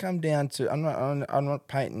down to, I'm not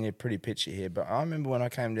painting you a pretty picture here, but I remember when I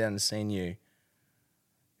came down and seen you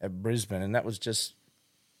at Brisbane, and that was just.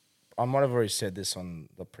 I might have already said this on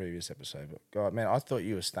the previous episode, but God, man, I thought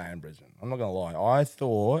you were staying in Brisbane. I'm not gonna lie. I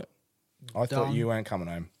thought you weren't coming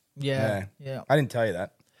home. Yeah. I didn't tell you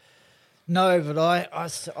that. No, but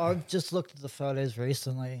I've just looked at the photos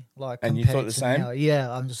recently, like, and you thought the same? Now. Yeah,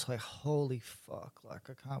 I'm just like, holy fuck, like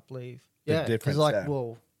I can't believe. Yeah, because like,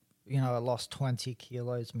 well, you know, I lost 20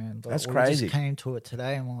 kilos, man. But that's we crazy. Just came to it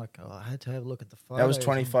today, and I'm like, I had to have a look at the photos. That was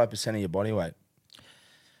 25% of your body weight.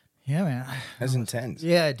 Yeah, man. That's intense.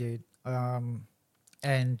 Yeah, dude. And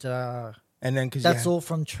then because that's all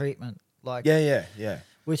from treatment, like yeah.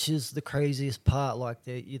 Which is the craziest part. Like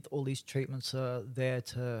all these treatments are there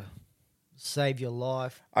to save your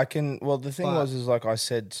life. The thing was like I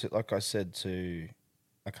said to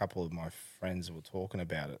a couple of my friends who were talking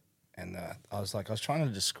about it, and I was trying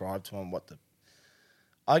to describe to them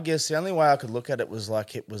I guess the only way I could look at it was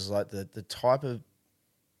like the type of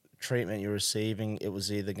treatment you're receiving, it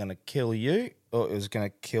was either going to kill you or it was going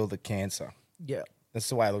to kill the cancer. Yeah. That's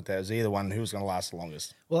the way I looked at it. It was either one who was going to last the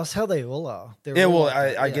longest. Well, that's how they all are.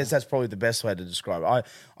 I guess that's probably the best way to describe it.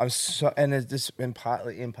 In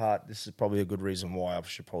part, this is probably a good reason why I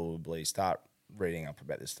should probably start reading up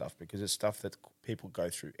about this stuff, because it's stuff that people go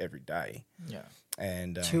through every day. Yeah.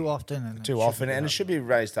 And too often, and it should be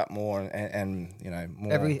raised up more, and you know,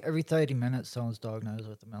 more. Every 30 minutes, someone's diagnosed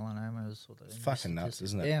with the melanomas. It's fucking nuts,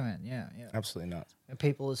 isn't it? Yeah, man. Yeah. Absolutely nuts. And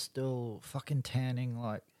people are still fucking tanning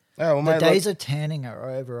like. Oh, well, the days of tanning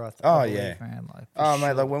are over. I believe, man. Like,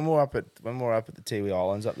 mate, like when we're up at the Tiwi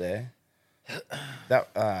Islands up there, that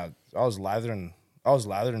I was lathering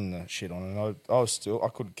the shit on, and I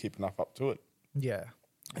couldn't keep enough up to it. Yeah.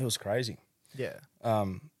 It was crazy. Yeah.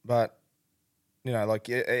 But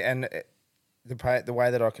the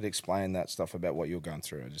way that I could explain that stuff about what you were going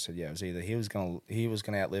through, I just said, it was either he was gonna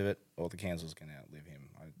outlive it, or the cancer was gonna outlive him.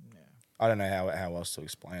 I don't know how else to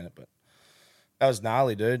explain it, but that was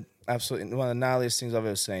gnarly, dude. Absolutely one of the gnarliest things I've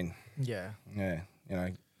ever seen. Yeah. Yeah.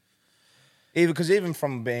 Even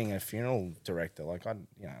from being a funeral director,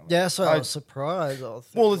 So I was surprised.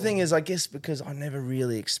 Well, the thing is, I guess because I never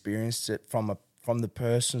really experienced it from the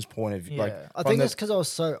person's point of view. Yeah, I think it's because I was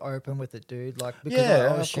so open with it, dude. Because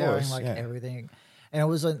I was sharing everything, and it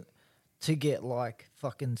wasn't to get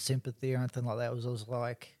fucking sympathy or anything like that. I was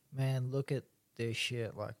like, man, look at this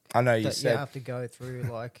shit. I know you have to go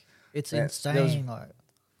through. It's insane.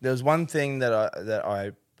 There was one thing that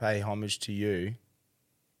I pay homage to you.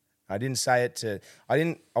 I didn't say it to.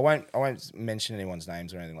 I won't mention anyone's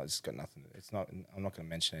names or anything like this. It's got nothing. It's not. I'm not going to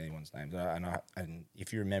mention anyone's names. And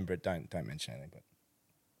if you remember it, don't mention anything. But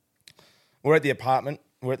we're at the apartment.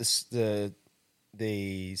 We're at the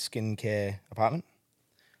skincare apartment,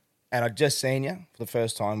 and I'd just seen you for the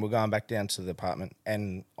first time. We're going back down to the apartment,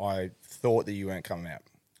 and I thought that you weren't coming out.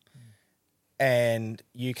 And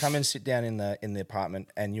you come and sit down in the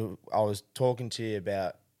apartment, and I was talking to you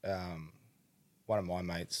about. One of my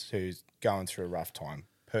mates who's going through a rough time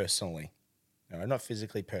personally, not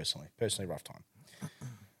physically, personally rough time,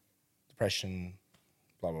 depression,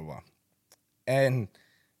 blah, blah, blah. And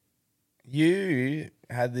you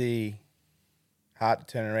had the heart to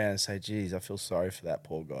turn around and say, geez, I feel sorry for that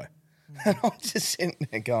poor guy. And I'm just sitting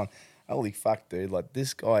there going, holy fuck, dude,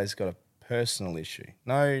 this guy's got a personal issue.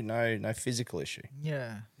 No physical issue.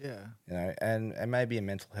 Yeah. And maybe a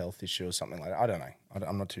mental health issue or something like that. I don't know.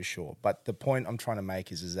 I'm not too sure. But the point I'm trying to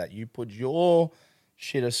make is that you put your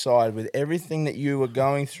shit aside with everything that you were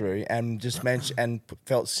going through and just mentioned and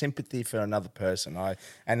felt sympathy for another person. I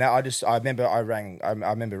remember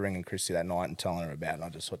ringing Christy that night and telling her about it. And I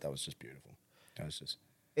just thought that was just beautiful.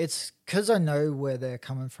 It's because I know where they're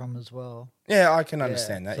coming from as well. Yeah, I can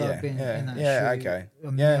understand that. So yeah, I've been yeah, in that yeah, shoe okay,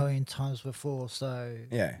 a million times before. So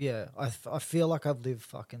yeah. I feel like I've lived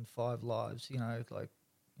fucking 5 lives. Different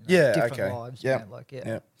lives. Yeah,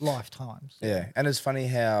 man, lifetimes. Yeah, and it's funny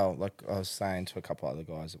how I was saying to a couple other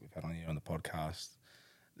guys that we've had on here on the podcast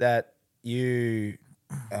that you,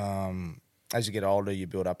 as you get older, you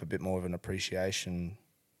build up a bit more of an appreciation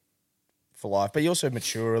for life, but you also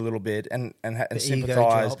mature a little bit and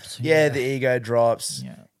sympathize. The ego drops.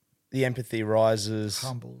 Yeah. The empathy rises.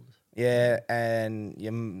 Humbled. Yeah, and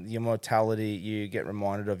your mortality, you get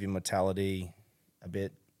reminded of your mortality a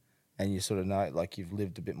bit, and you sort of know, you've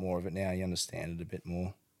lived a bit more of it now. You understand it a bit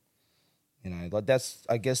more.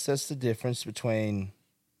 I guess that's the difference between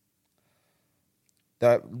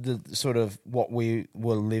the sort of what we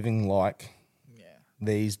were living like.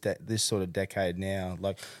 This sort of decade now,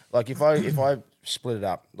 if I split it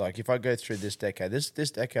up, if I go through this decade, this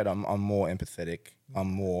decade I'm more empathetic. I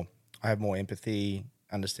have more empathy,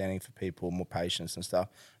 understanding for people, more patience and stuff.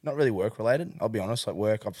 Not really work related. I'll be honest.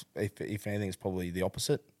 Work, if anything, is probably the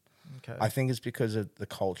opposite. Okay. I think it's because of the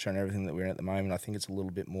culture and everything that we're in at the moment. I think it's a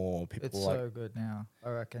little bit more people. It's so good now,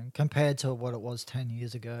 I reckon, compared to what it was 10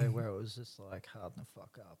 years ago, where it was just hard the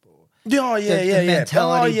fuck up. Or the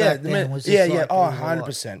mentality back then was just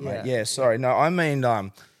 100%, mate. Yeah, sorry. No, I mean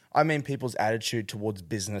people's attitude towards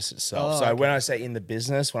business itself. When I say in the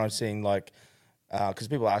business, when I'm seeing because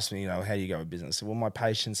people ask me, how do you go with business? I say, well, my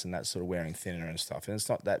patience and that sort of wearing thinner and stuff. And it's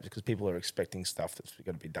not that because people are expecting stuff that's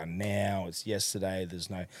got to be done now. It's yesterday. It's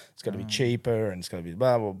got to be cheaper and it's got to be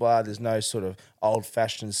blah, blah, blah. There's no sort of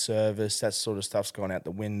old-fashioned service. That sort of stuff's gone out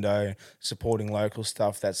the window. Supporting local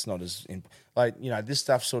stuff, that's not as, this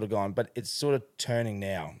stuff's sort of gone, but it's sort of turning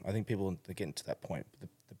now. I think people are getting to that point. The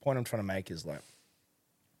point I'm trying to make is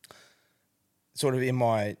sort of in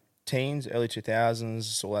my teens, early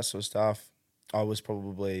 2000s, all that sort of stuff, I was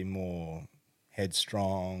probably more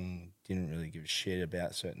headstrong, didn't really give a shit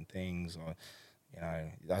about certain things. I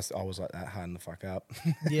was like that, hard to fuck up.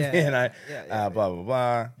 Blah, blah, blah.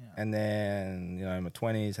 Yeah. And then, in my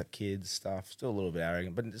 20s, had kids, stuff, still a little bit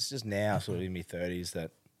arrogant. But it's just now, sort of in my 30s,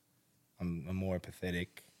 that I'm more empathetic,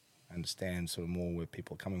 understand sort of more where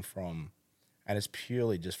people are coming from. And it's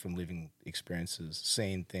purely just from living experiences,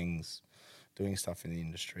 seeing things, doing stuff in the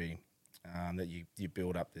industry, that you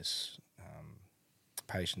build up this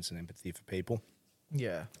patience and empathy for people.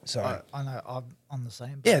 Yeah. So I know I'm on the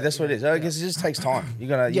same. Yeah, that's what it is. I guess it just takes time. You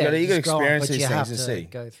gotta experience these things and see.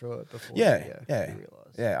 Go through it before. You realize.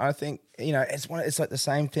 Yeah. I think it's the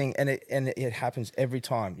same thing, and it happens every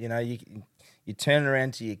time. You you turn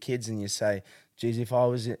around to your kids and you say, geez, if I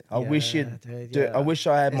was it, I wish dude, I wish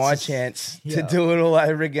I had my chance to do it all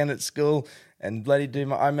over again at school and bloody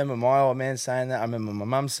I remember my old man saying that. I remember my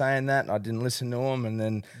mum saying that. And I didn't listen to them, and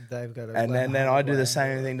then they've got to and then I do the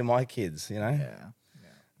same thing to my kids. You know. Yeah.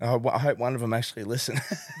 I hope one of them actually listen.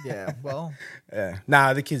 Yeah. Well. Yeah.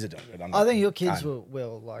 No, the kids are doing good. I think your kids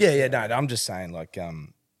will like. Yeah. No, I'm just saying like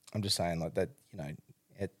that. You know,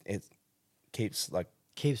 it keeps like.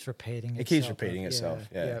 Keeps repeating itself. It keeps repeating itself.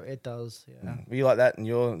 Yeah, it does. Yeah. Were you like that and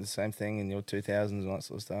you're the same thing in your 2000s and all that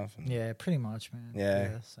sort of stuff? And yeah, pretty much, man.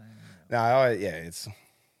 Yeah. Same. No, it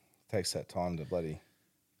takes that time to bloody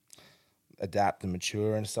adapt and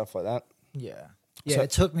mature and stuff like that. Yeah. Yeah, so,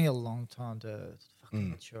 it took me a long time to fucking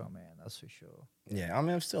mature, man. That's for sure. Yeah, I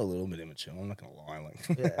mean, I'm still a little bit immature. I'm not going to lie.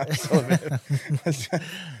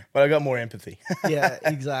 But I got more empathy. Yeah,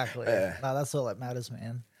 exactly. Yeah. No, that's all that matters,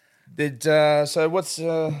 man. So what's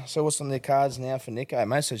on the cards now for Nicko,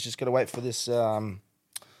 mate? So it's just got to wait for this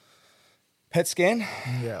PET scan,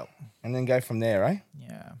 and then go from there, eh?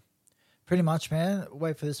 Yeah, pretty much, man.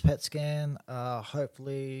 Wait for this PET scan.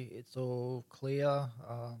 Hopefully it's all clear.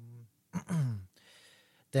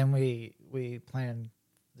 Then we plan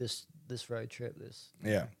this road trip.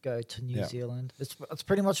 Go to New Zealand. It's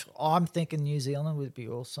pretty much. I'm thinking New Zealand would be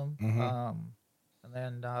awesome. Mm-hmm.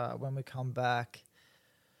 And then when we come back.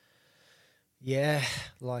 Yeah,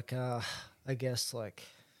 like I guess like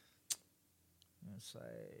say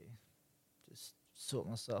just sort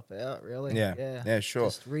myself out really. Yeah, sure.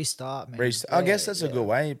 Just restart, man. I guess that's a good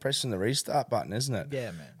way. You're pressing the restart button, isn't it?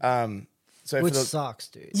 Yeah, man. Which sucks,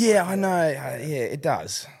 dude. Yeah, I know. Yeah, it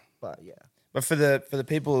does. But yeah. But for the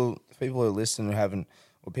people who listen who haven't,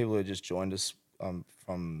 or people who just joined us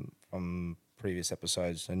from previous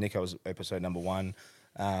episodes, so Nicko was episode number 1.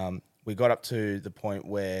 We got up to the point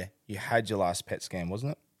where you had your last PET scan,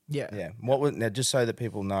 wasn't it? Yeah. Yeah. What was now? Just so that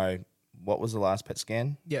people know, what was the last PET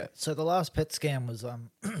scan? Yeah. So the last PET scan was I'm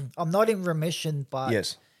not in remission, but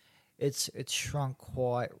yes, it's shrunk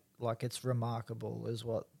quite. Like it's remarkable, is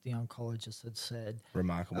what the oncologist had said.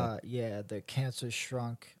 Remarkable. Yeah, the cancer's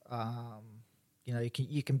shrunk. You know,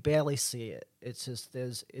 you can barely see it. It's just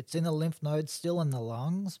it's in the lymph nodes, still in the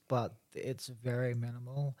lungs, but it's very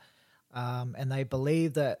minimal. And they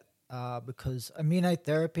believe that. Because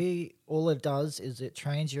immunotherapy, all it does is it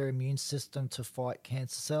trains your immune system to fight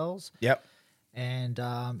cancer cells. Yep. And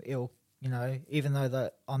it'll, you know, even though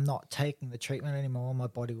that I'm not taking the treatment anymore, my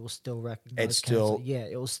body will still recognize cancer. Yeah,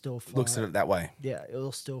 it will still fight. Looks at it that way. Yeah, it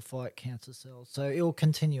will still fight cancer cells. So it will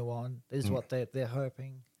continue on, is what they're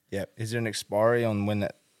hoping. Yeah. Is there an expiry on when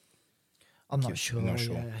that? I'm not sure.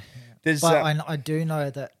 Yeah. There's, but I do know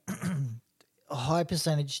that a high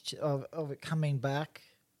percentage of it coming back.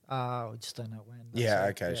 We just don't know when. Yeah,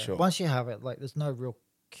 okay, sure. Once you have it, like, there's no real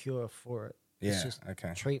cure for it. Yeah, it's just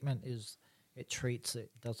okay. Treatment it treats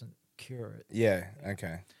it, doesn't cure it. Yeah,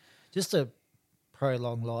 okay. Just a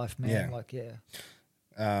prolonged life, man. Yeah. Like, yeah.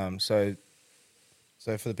 So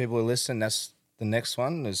for the people who listen, that's the next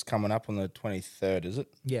one is coming up on the 23rd, is it?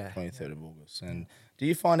 Yeah. 23rd of August. And do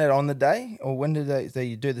you find out on the day, or when do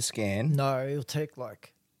they do the scan? No, it'll take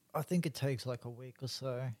I think it takes like a week or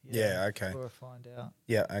so. Yeah, okay. Before I find out.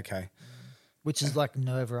 Yeah, okay. Which is like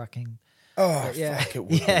nerve-wracking. Oh, fuck, it would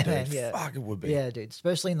be, man, dude. yeah. Fuck, it would be. Yeah, dude.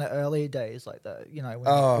 Especially in the early days, like that, you know,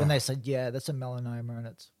 when they said, yeah, that's a melanoma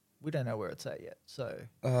and we don't know where it's at yet. So,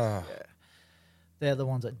 yeah. They're the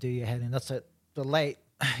ones that do your head in. That's the late,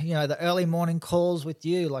 you know, the early morning calls with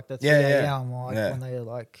you, like the 3 a.m. when they're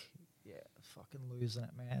like, fucking losing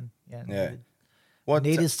it, man. Yeah.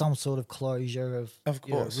 Needed some sort of closure of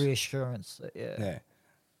course, reassurance.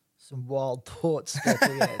 Some wild thoughts.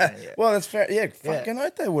 Well, that's fair. Yeah, fucking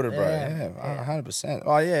hope they would have, bro. Yeah, 100%.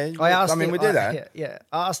 Oh, yeah. I asked him, we did that. Yeah.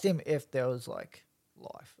 I asked him if there was like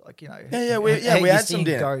life, like, you know. Yeah, we had some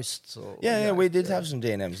DNA. Ghosts. Or, we did have some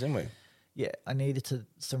DNMs, didn't we? Yeah, I needed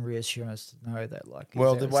some reassurance to know that, like,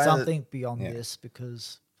 something beyond this,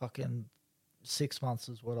 because fucking 6 months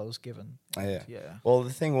is what I was given. Yeah. Well,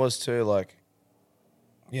 the thing was too, like,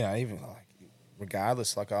 you know, even like,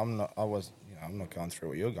 regardless, like I'm not going through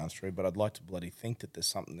what you're going through, but I'd like to bloody think that there's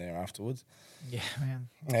something there afterwards. Yeah, man.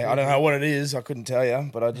 Yeah, I don't know what it is. I couldn't tell you,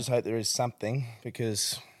 but I just hope there is something,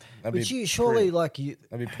 because I'd be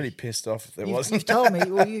pretty pissed off if there wasn't. You've told me.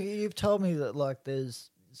 Well, you've told me that, like, there's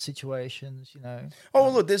situations, you know.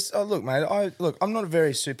 Look, mate. I'm not a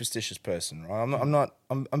very superstitious person, right?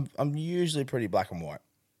 I'm usually pretty black and white.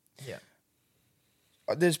 Yeah.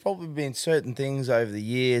 There's probably been certain things over the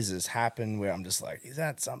years that's happened where I'm just like, is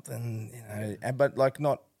that something, you know? But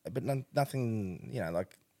nothing, you know,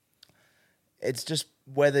 like, it's just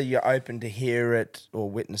whether you're open to hear it or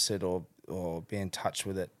witness it, or or be in touch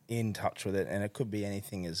with it, and it could be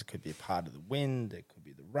anything. It could be a part of the wind, it could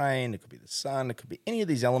be the rain, it could be the sun, it could be any of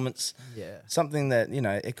these elements. Yeah. Something that,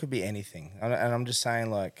 it could be anything. And I'm just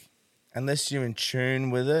saying, like, unless you're in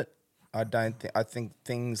tune with it, I think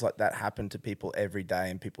things like that happen to people every day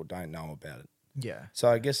and people don't know about it. Yeah. So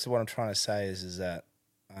I guess what I'm trying to say is that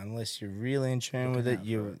unless you're really in tune with it,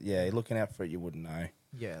 you're looking out for it, you wouldn't know.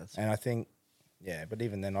 Yeah. And I think, but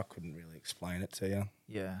even then I couldn't really explain it to you.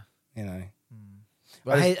 Yeah.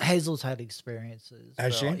 But Hazel's had experiences.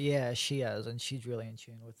 Has she? Yeah, she has, and she's really in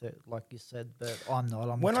tune with it, like you said. But I'm not.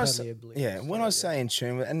 I'm when totally oblivious. Yeah, when I say in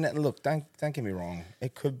tune with, and look, don't get me wrong.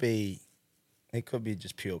 It could be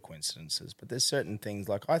just pure coincidences, but there's certain things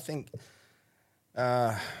like I think,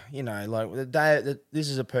 like the day. This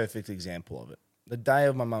is a perfect example of it. The day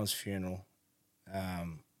of my mum's funeral.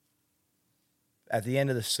 At the end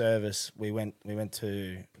of the service, we went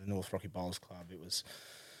to the North Rocky Bowls Club.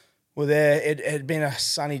 We're there. It had been a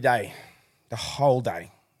sunny day, the whole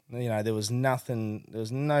day. There was nothing. There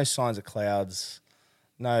was no signs of clouds,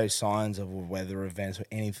 no signs of weather events or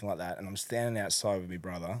anything like that. And I'm standing outside with my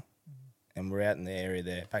brother, and we're out in the area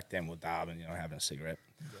there. Back then we're Darwin, having a cigarette,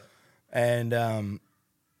 and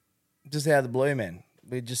just out of the blue, man,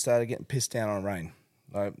 we just started getting pissed down on rain,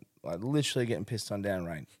 like literally getting pissed on down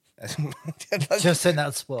rain. Just in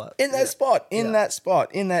that spot. In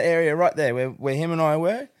that area right there where him and I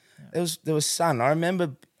were, there was sun. I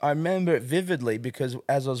remember it vividly because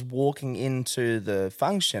as I was walking into the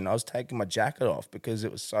function, I was taking my jacket off because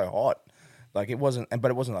it was so hot. Like it wasn't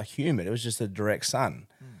like humid. It was just a direct sun.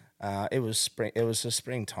 It was spring. It was the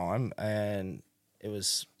springtime, and it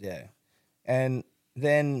was And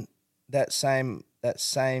then that same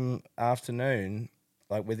afternoon,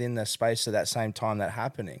 like within the space of that same time that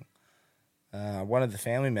happening. One of the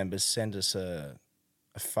family members sent us a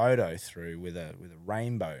photo through with a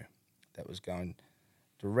rainbow that was going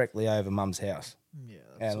directly over Mum's house. Yeah,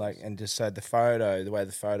 and just so the way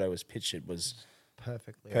the photo was pictured was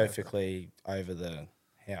perfectly over the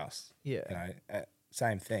house. Yeah,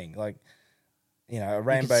 same thing. Like, a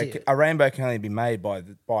rainbow can only be made by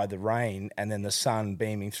the rain and then the sun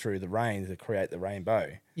beaming through the rain to create the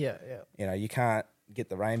rainbow. Yeah, yeah. You can't get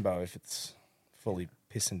the rainbow if it's fully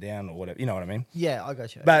pissing down or whatever, you know what I mean? Yeah, I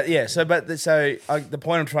got you. But the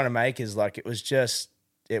point I'm trying to make is like it was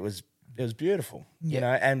beautiful,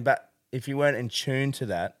 but if you weren't in tune to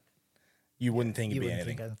that, you wouldn't think it'd be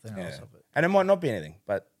anything. Else of it. And it might not be anything,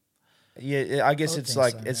 but I guess it's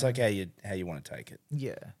like how you want to take it.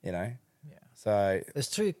 Yeah, Yeah. So there's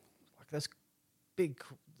two like that's big.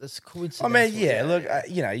 That's coincidental. I mean, look,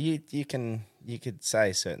 you could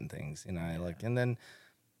say certain things, like, and then.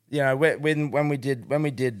 When we did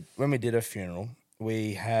a funeral,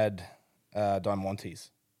 we had diamantes.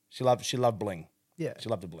 She loved bling. Yeah, she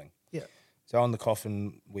loved the bling. Yeah. So on the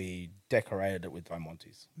coffin, we decorated it with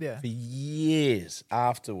diamantes. Yeah. For years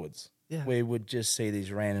afterwards, we would just see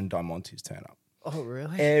these random diamantes turn up. Oh,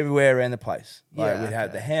 really? Everywhere around the place. Like we'd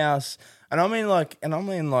have the house, and I mean like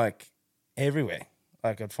everywhere.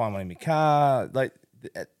 Like I'd find one in my car, like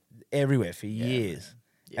everywhere for years.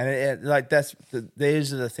 Yeah. And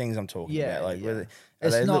these are the things I'm talking about. Like,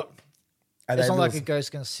 it's not like a ghost's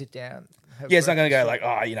going to sit down. It's not going to go like,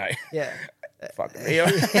 yeah, fuck me.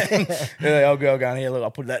 Old girl going here. Look,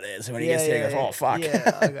 I'll put that there. So when he gets there, he goes, oh fuck.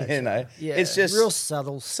 Yeah, I got you. It's just real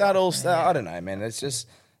subtle stuff. I don't know, man. It's just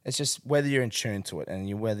whether you're in tune to it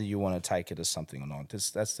and whether you want to take it as something or not.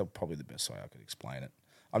 That's probably the best way I could explain it.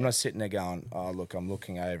 I'm not sitting there going, oh, look, I'm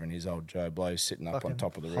looking over and his old Joe Blow's sitting up on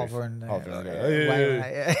top of the roof. Hovering.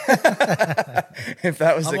 If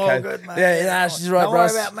that was the case. Good, mate. She's right, Don't bro.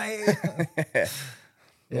 worry about me.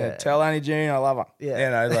 Yeah, tell Annie June I love her.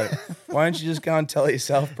 Yeah. Why don't you just go and tell her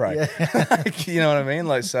yourself, bro? Yeah. You know what I mean?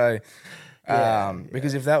 Like, so,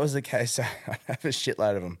 because if that was the case, I'd have a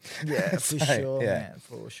shitload of them. Yeah, for sure, man,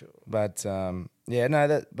 for sure. But, so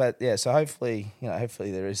hopefully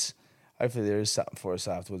there is something for us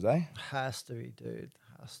afterwards, eh? Has to be, dude.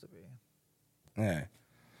 Has to be. Yeah.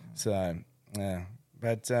 So, yeah.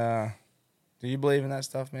 But do you believe in that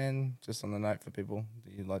stuff, man? Just on the note for people,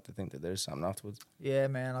 do you like to think that there's something afterwards? Yeah,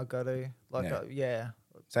 man, I got to.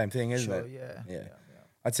 Same thing, isn't it? Yeah.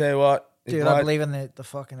 I tell you what. Dude, I believe in the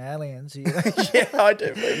fucking aliens. Yeah, I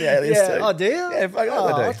do believe in the aliens too. Oh, do you? Yeah, I do.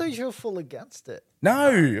 I thought you were full against it.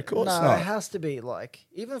 No, of course not. No, it has to be like,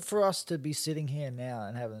 even for us to be sitting here now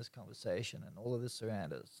and having this conversation and all of this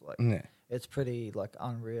around us, like, it's pretty like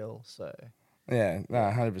unreal. So yeah, no,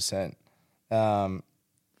 100%.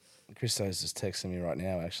 Christo's just texting me right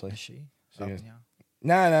now. Actually, is she? Goes,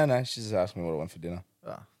 no. She's just asking me what I want for dinner.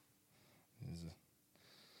 Oh.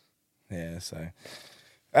 Yeah. So,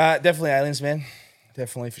 Definitely aliens, man.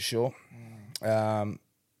 Definitely for sure. I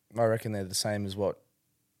reckon they're the same as what.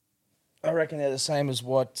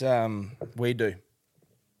 We do.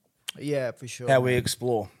 Yeah, for sure. How we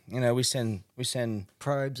explore. We send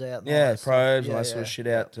probes out. Probes and that sort of shit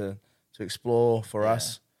out to explore for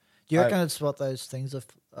us. Do you reckon it's what those things are?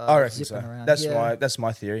 I reckon zipping so. around? That's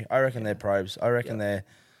my theory. I reckon they're probes. I reckon they're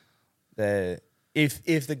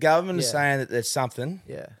if the government is saying that there's something,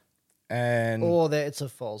 and it's a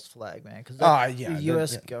false flag, man. Because the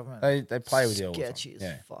US government they play with you all the time. Sketchy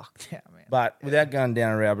as fuck, man. But without going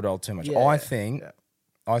down a rabbit hole too much, I think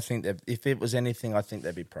that if it was anything, I think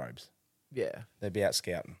they'd be probes. Yeah, they'd be out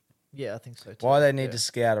scouting. Yeah, I think so too. Why they need to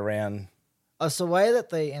scout around? It's the way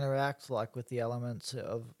that they interact, like with the elements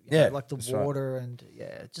of, like the water and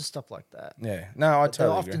just stuff like that. Yeah, no, I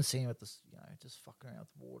totally agree. Often seen with this, just fucking around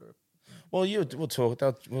with water. Well, we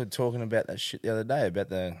were talking about that shit the other day about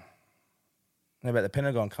the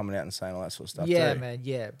Pentagon coming out and saying all that sort of stuff. Yeah, too. man.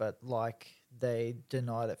 Yeah, but like they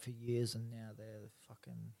denied it for years, and now they're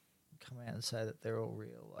fucking come out and say that they're all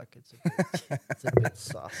real. Like it's a bit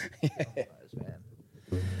sus. Man.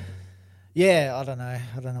 Yeah, I don't know.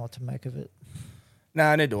 I don't know what to make of it.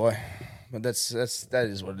 No, neither do I. But that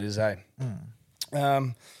is what it is, eh?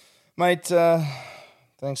 Mate,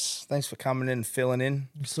 thanks for coming in and filling in.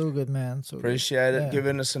 It's all good, man. Appreciate it.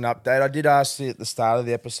 Giving us an update. I did ask you at the start of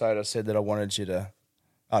the episode, I said that I wanted you to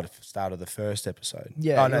the start of the first episode.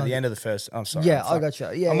 Yeah. Oh, no, the end of the first. I'm sorry. Yeah, I got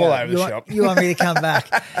you. Yeah, I'm all over the shop. You want me to come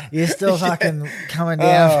back? You're still fucking coming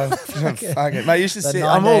down. Fucking, mate, you should see.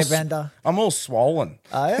 I'm all swollen.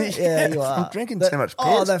 Oh, yeah? Yeah, you are. I'm drinking too much piss.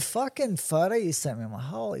 Oh, the fucking photo you sent me. I'm like,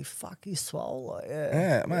 holy fuck, he's swole.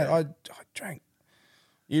 Yeah, mate, I drank.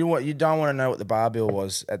 You know what? You don't want to know what the bar bill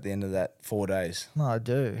was at the end of that 4 days. No, I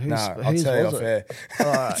do. I'll tell you off air.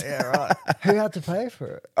 Oh, yeah, right. Who had to pay for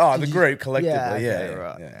it? Oh, the group collectively.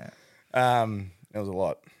 Right. Yeah. It was a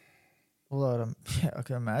lot. Well, I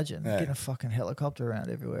can imagine getting a fucking helicopter around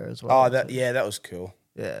everywhere as well. Oh, that was cool.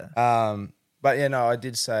 Yeah. But no, I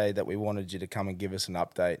did say that we wanted you to come and give us an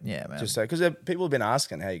update. Yeah, man. Just so because people have been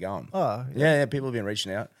asking how you going. Oh, yeah. People have been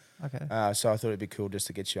reaching out. Okay. So I thought it'd be cool just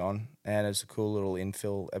to get you on, and it's a cool little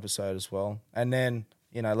infill episode as well. And then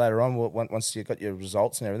later on, once you got your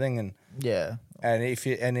results and everything, and if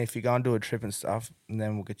you go and do a trip and stuff, and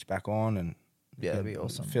then we'll get you back on and that'd be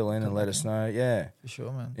awesome. Fill in and let us know. Yeah, for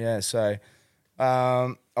sure, man. Yeah. So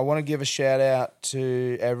I want to give a shout out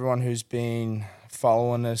to everyone who's been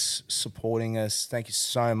following us, supporting us. Thank you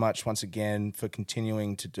so much once again for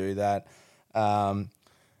continuing to do that.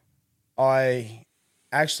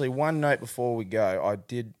 Actually, one note before we go,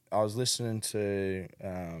 I was listening to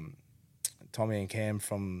Tommy and Cam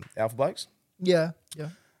from Alpha Blokes. Yeah.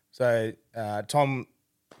 So Tom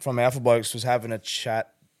from Alpha Blokes was having a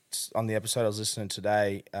chat on the episode I was listening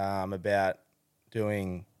today about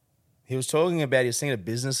doing. He was talking about he was thinking of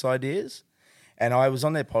business ideas, and I was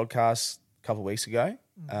on their podcast a couple of weeks ago.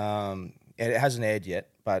 It hasn't aired yet,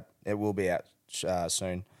 but it will be out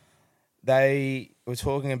soon. They were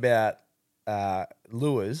talking about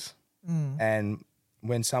lures, and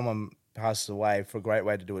when someone passes away, for a great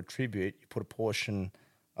way to do a tribute, you put a portion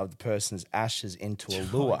of the person's ashes into a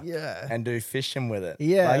lure and do fishing with it.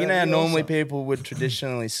 Yeah, like, how normally people would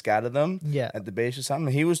traditionally scatter them at the beach or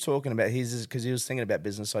something. He was talking about because he was thinking about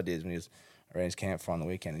business ideas when he was around his campfire on the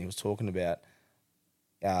weekend, and he was talking about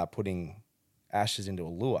putting ashes into a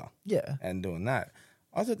lure and doing that.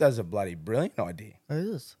 I thought that was a bloody brilliant idea. It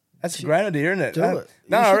is. That's a great idea, isn't it? Do it.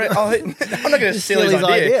 No, I'm not going to steal his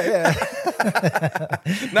idea.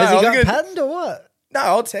 No, has he got patent or what? No,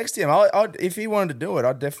 I'll text him. If he wanted to do it,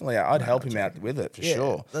 I'd help him out with it for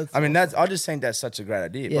sure. I just think that's such a great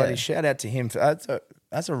idea. Yeah. Bloody shout out to him for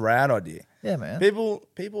that's a rad idea. Yeah, man.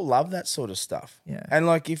 People love that sort of stuff. Yeah. And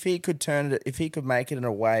like if he could make it in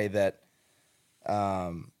a way that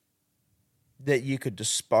that you could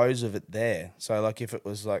dispose of it there. So like if it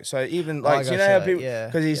was like, so even like, how people,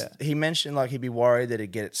 because he mentioned like he'd be worried that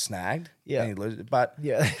he'd get it snagged. Yeah. And he'd lose it. But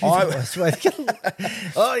oh,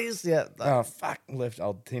 oh, fuck, left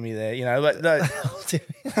old Timmy there. Like, I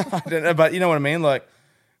don't know, but you know what I mean? Like,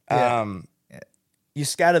 you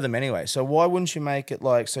scatter them anyway. So why wouldn't you make it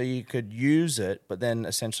like, so you could use it, but then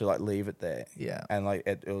essentially like leave it there. Yeah. And like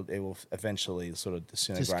it will eventually sort of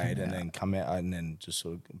disintegrate and then come out and then just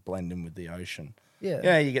sort of blend in with the ocean.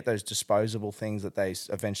 Yeah. You get those disposable things that they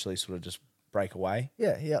eventually sort of just break away.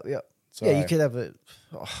 Yeah. So, you could have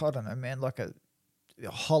I don't know, man, like a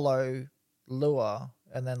hollow lure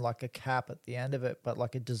and then like a cap at the end of it, but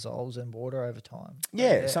like it dissolves in water over time.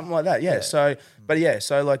 Yeah, something like that. Yeah. So,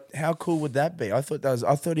 so like, how cool would that be? I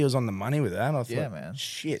thought he was on the money with that. I thought, man,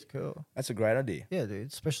 shit, that's cool. That's a great idea. Yeah, dude,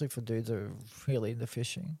 especially for dudes that are really into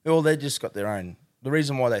fishing. Well, they just got their own. The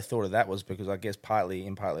reason why they thought of that was because I guess partly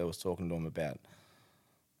I was talking to them about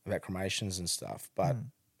cremations and stuff, but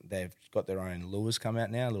they've got their own lures come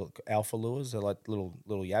out now, little alpha lures. They're like little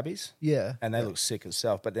yabbies. Yeah, and they look sick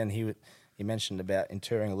itself. But then he mentioned about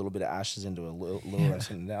interring a little bit of ashes into a lure and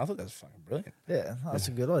something. I thought that was fucking brilliant. Yeah, that's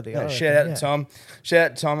a good idea. Yeah, shout out to Tom.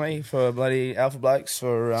 Shout out to Tommy for bloody Alpha Blokes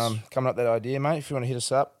for coming up with that idea, mate. If you want to hit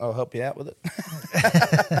us up, I'll help you out with it.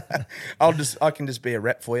 I can just be a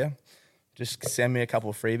rep for you. Just send me a couple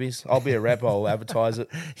of freebies. I'll be a rep. I'll advertise it.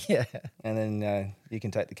 Yeah, and then you can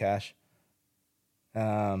take the cash.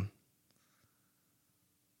 No,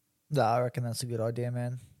 I reckon that's a good idea,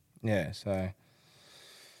 man. Yeah. So.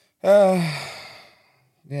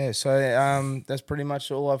 That's pretty much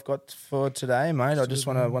all I've got for today, mate. I just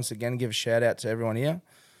want to once again give a shout out to everyone here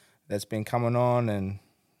that's been coming on and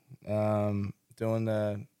doing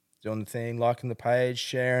the thing, liking the page,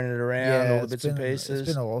 sharing it around, all the bits and pieces.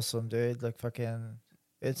 It's been awesome, dude. Like fucking,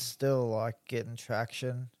 it's still like getting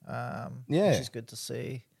traction. Which is good to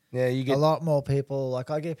see. Yeah, you get a lot more people.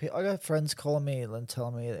 Like I got friends calling me and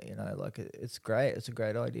telling me that like it's great. It's a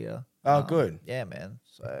great idea. Oh, good. Yeah, man.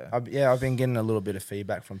 So I've been getting a little bit of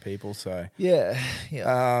feedback from people. So yeah.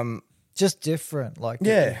 Just different, like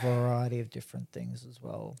a variety of different things as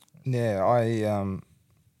well. Yeah, I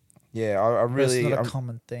really. It's not a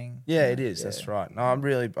common thing. Yeah, it is. Yeah. That's right. No, I've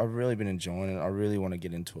really been enjoying it. I really want to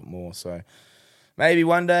get into it more. So. Maybe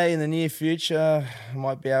one day in the near future, I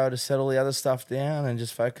might be able to settle the other stuff down and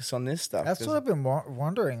just focus on this stuff. That's what I've been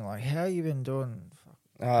wondering. Like, how you been doing?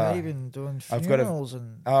 How you been doing funerals it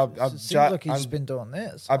seems like you've just been doing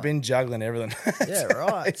this. I've been juggling everything. Yeah,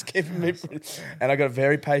 right. It's keeping me, and I got a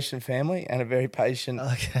very patient family and a very patient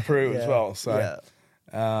crew as well. So,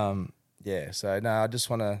 So no, I just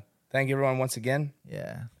want to thank everyone once again.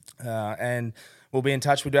 Yeah, and. We'll be in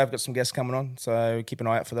touch. We have got some guests coming on, so keep an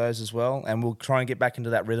eye out for those as well. And we'll try and get back into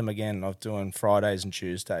that rhythm again of doing Fridays and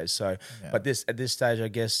Tuesdays. So, but at this stage, I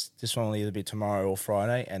guess this one will either be tomorrow or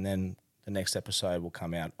Friday, and then the next episode will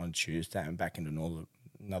come out on Tuesday and back into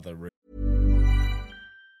another rhythm.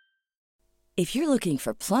 If you're looking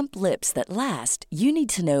for plump lips that last, you need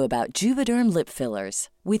to know about Juvederm lip fillers.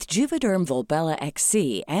 With Juvederm Volbella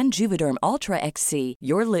XC and Juvederm Ultra XC,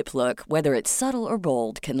 your lip look, whether it's subtle or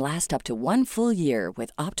bold, can last up to 1 full year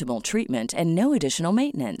with optimal treatment and no additional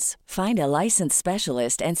maintenance. Find a licensed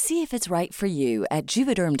specialist and see if it's right for you at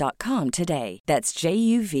Juvederm.com today. That's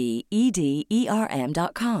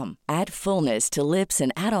JUVEDERM.com. Add fullness to lips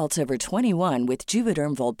in adults over 21 with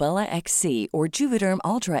Juvederm Volbella XC or Juvederm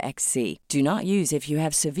Ultra XC. Do not use if you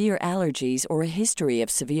have severe allergies or a history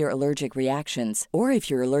of severe allergic reactions, or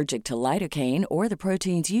if you're allergic to lidocaine or the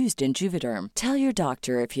proteins used in Juvederm. Tell your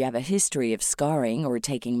doctor if you have a history of scarring or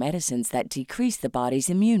taking medicines that decrease the body's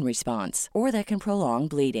immune response or that can prolong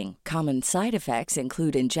bleeding. Common side effects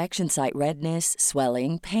include injection site redness,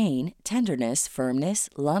 swelling, pain, tenderness, firmness,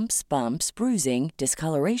 lumps, bumps, bruising,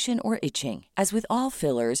 discoloration, or itching. As with all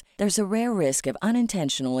fillers, there's a rare risk of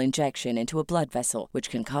unintentional injection into a blood vessel, which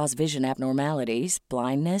can cause vision abnormalities,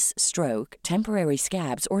 blindness, stroke, temporary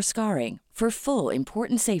scabs, or scarring. For full,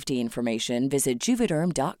 important safety information, visit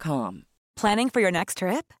Juvederm.com. Planning for your next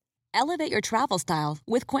trip? Elevate your travel style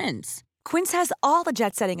with Quince. Quince has all the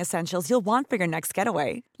jet-setting essentials you'll want for your next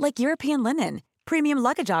getaway, like European linen, premium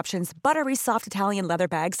luggage options, buttery soft Italian leather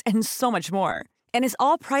bags, and so much more. And is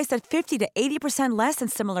all priced at 50 to 80% less than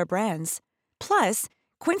similar brands. Plus,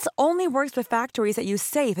 Quince only works with factories that use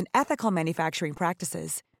safe and ethical manufacturing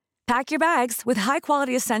practices. Pack your bags with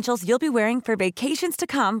high-quality essentials you'll be wearing for vacations to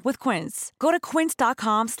come with Quince. Go to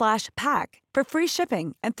quince.com/pack for free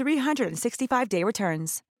shipping and 365-day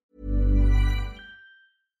returns.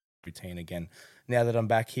 Routine again now that I'm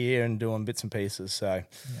back here and doing bits and pieces. So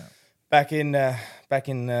back in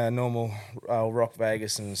normal Rock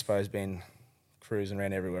Vegas, and I suppose been cruising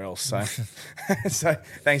around everywhere else. So so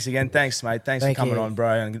thanks again. Thanks, mate. Thanks for coming on,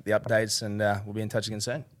 bro, and get the updates, and we'll be in touch again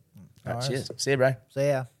soon. All right, cheers. See you, bro. See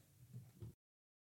ya.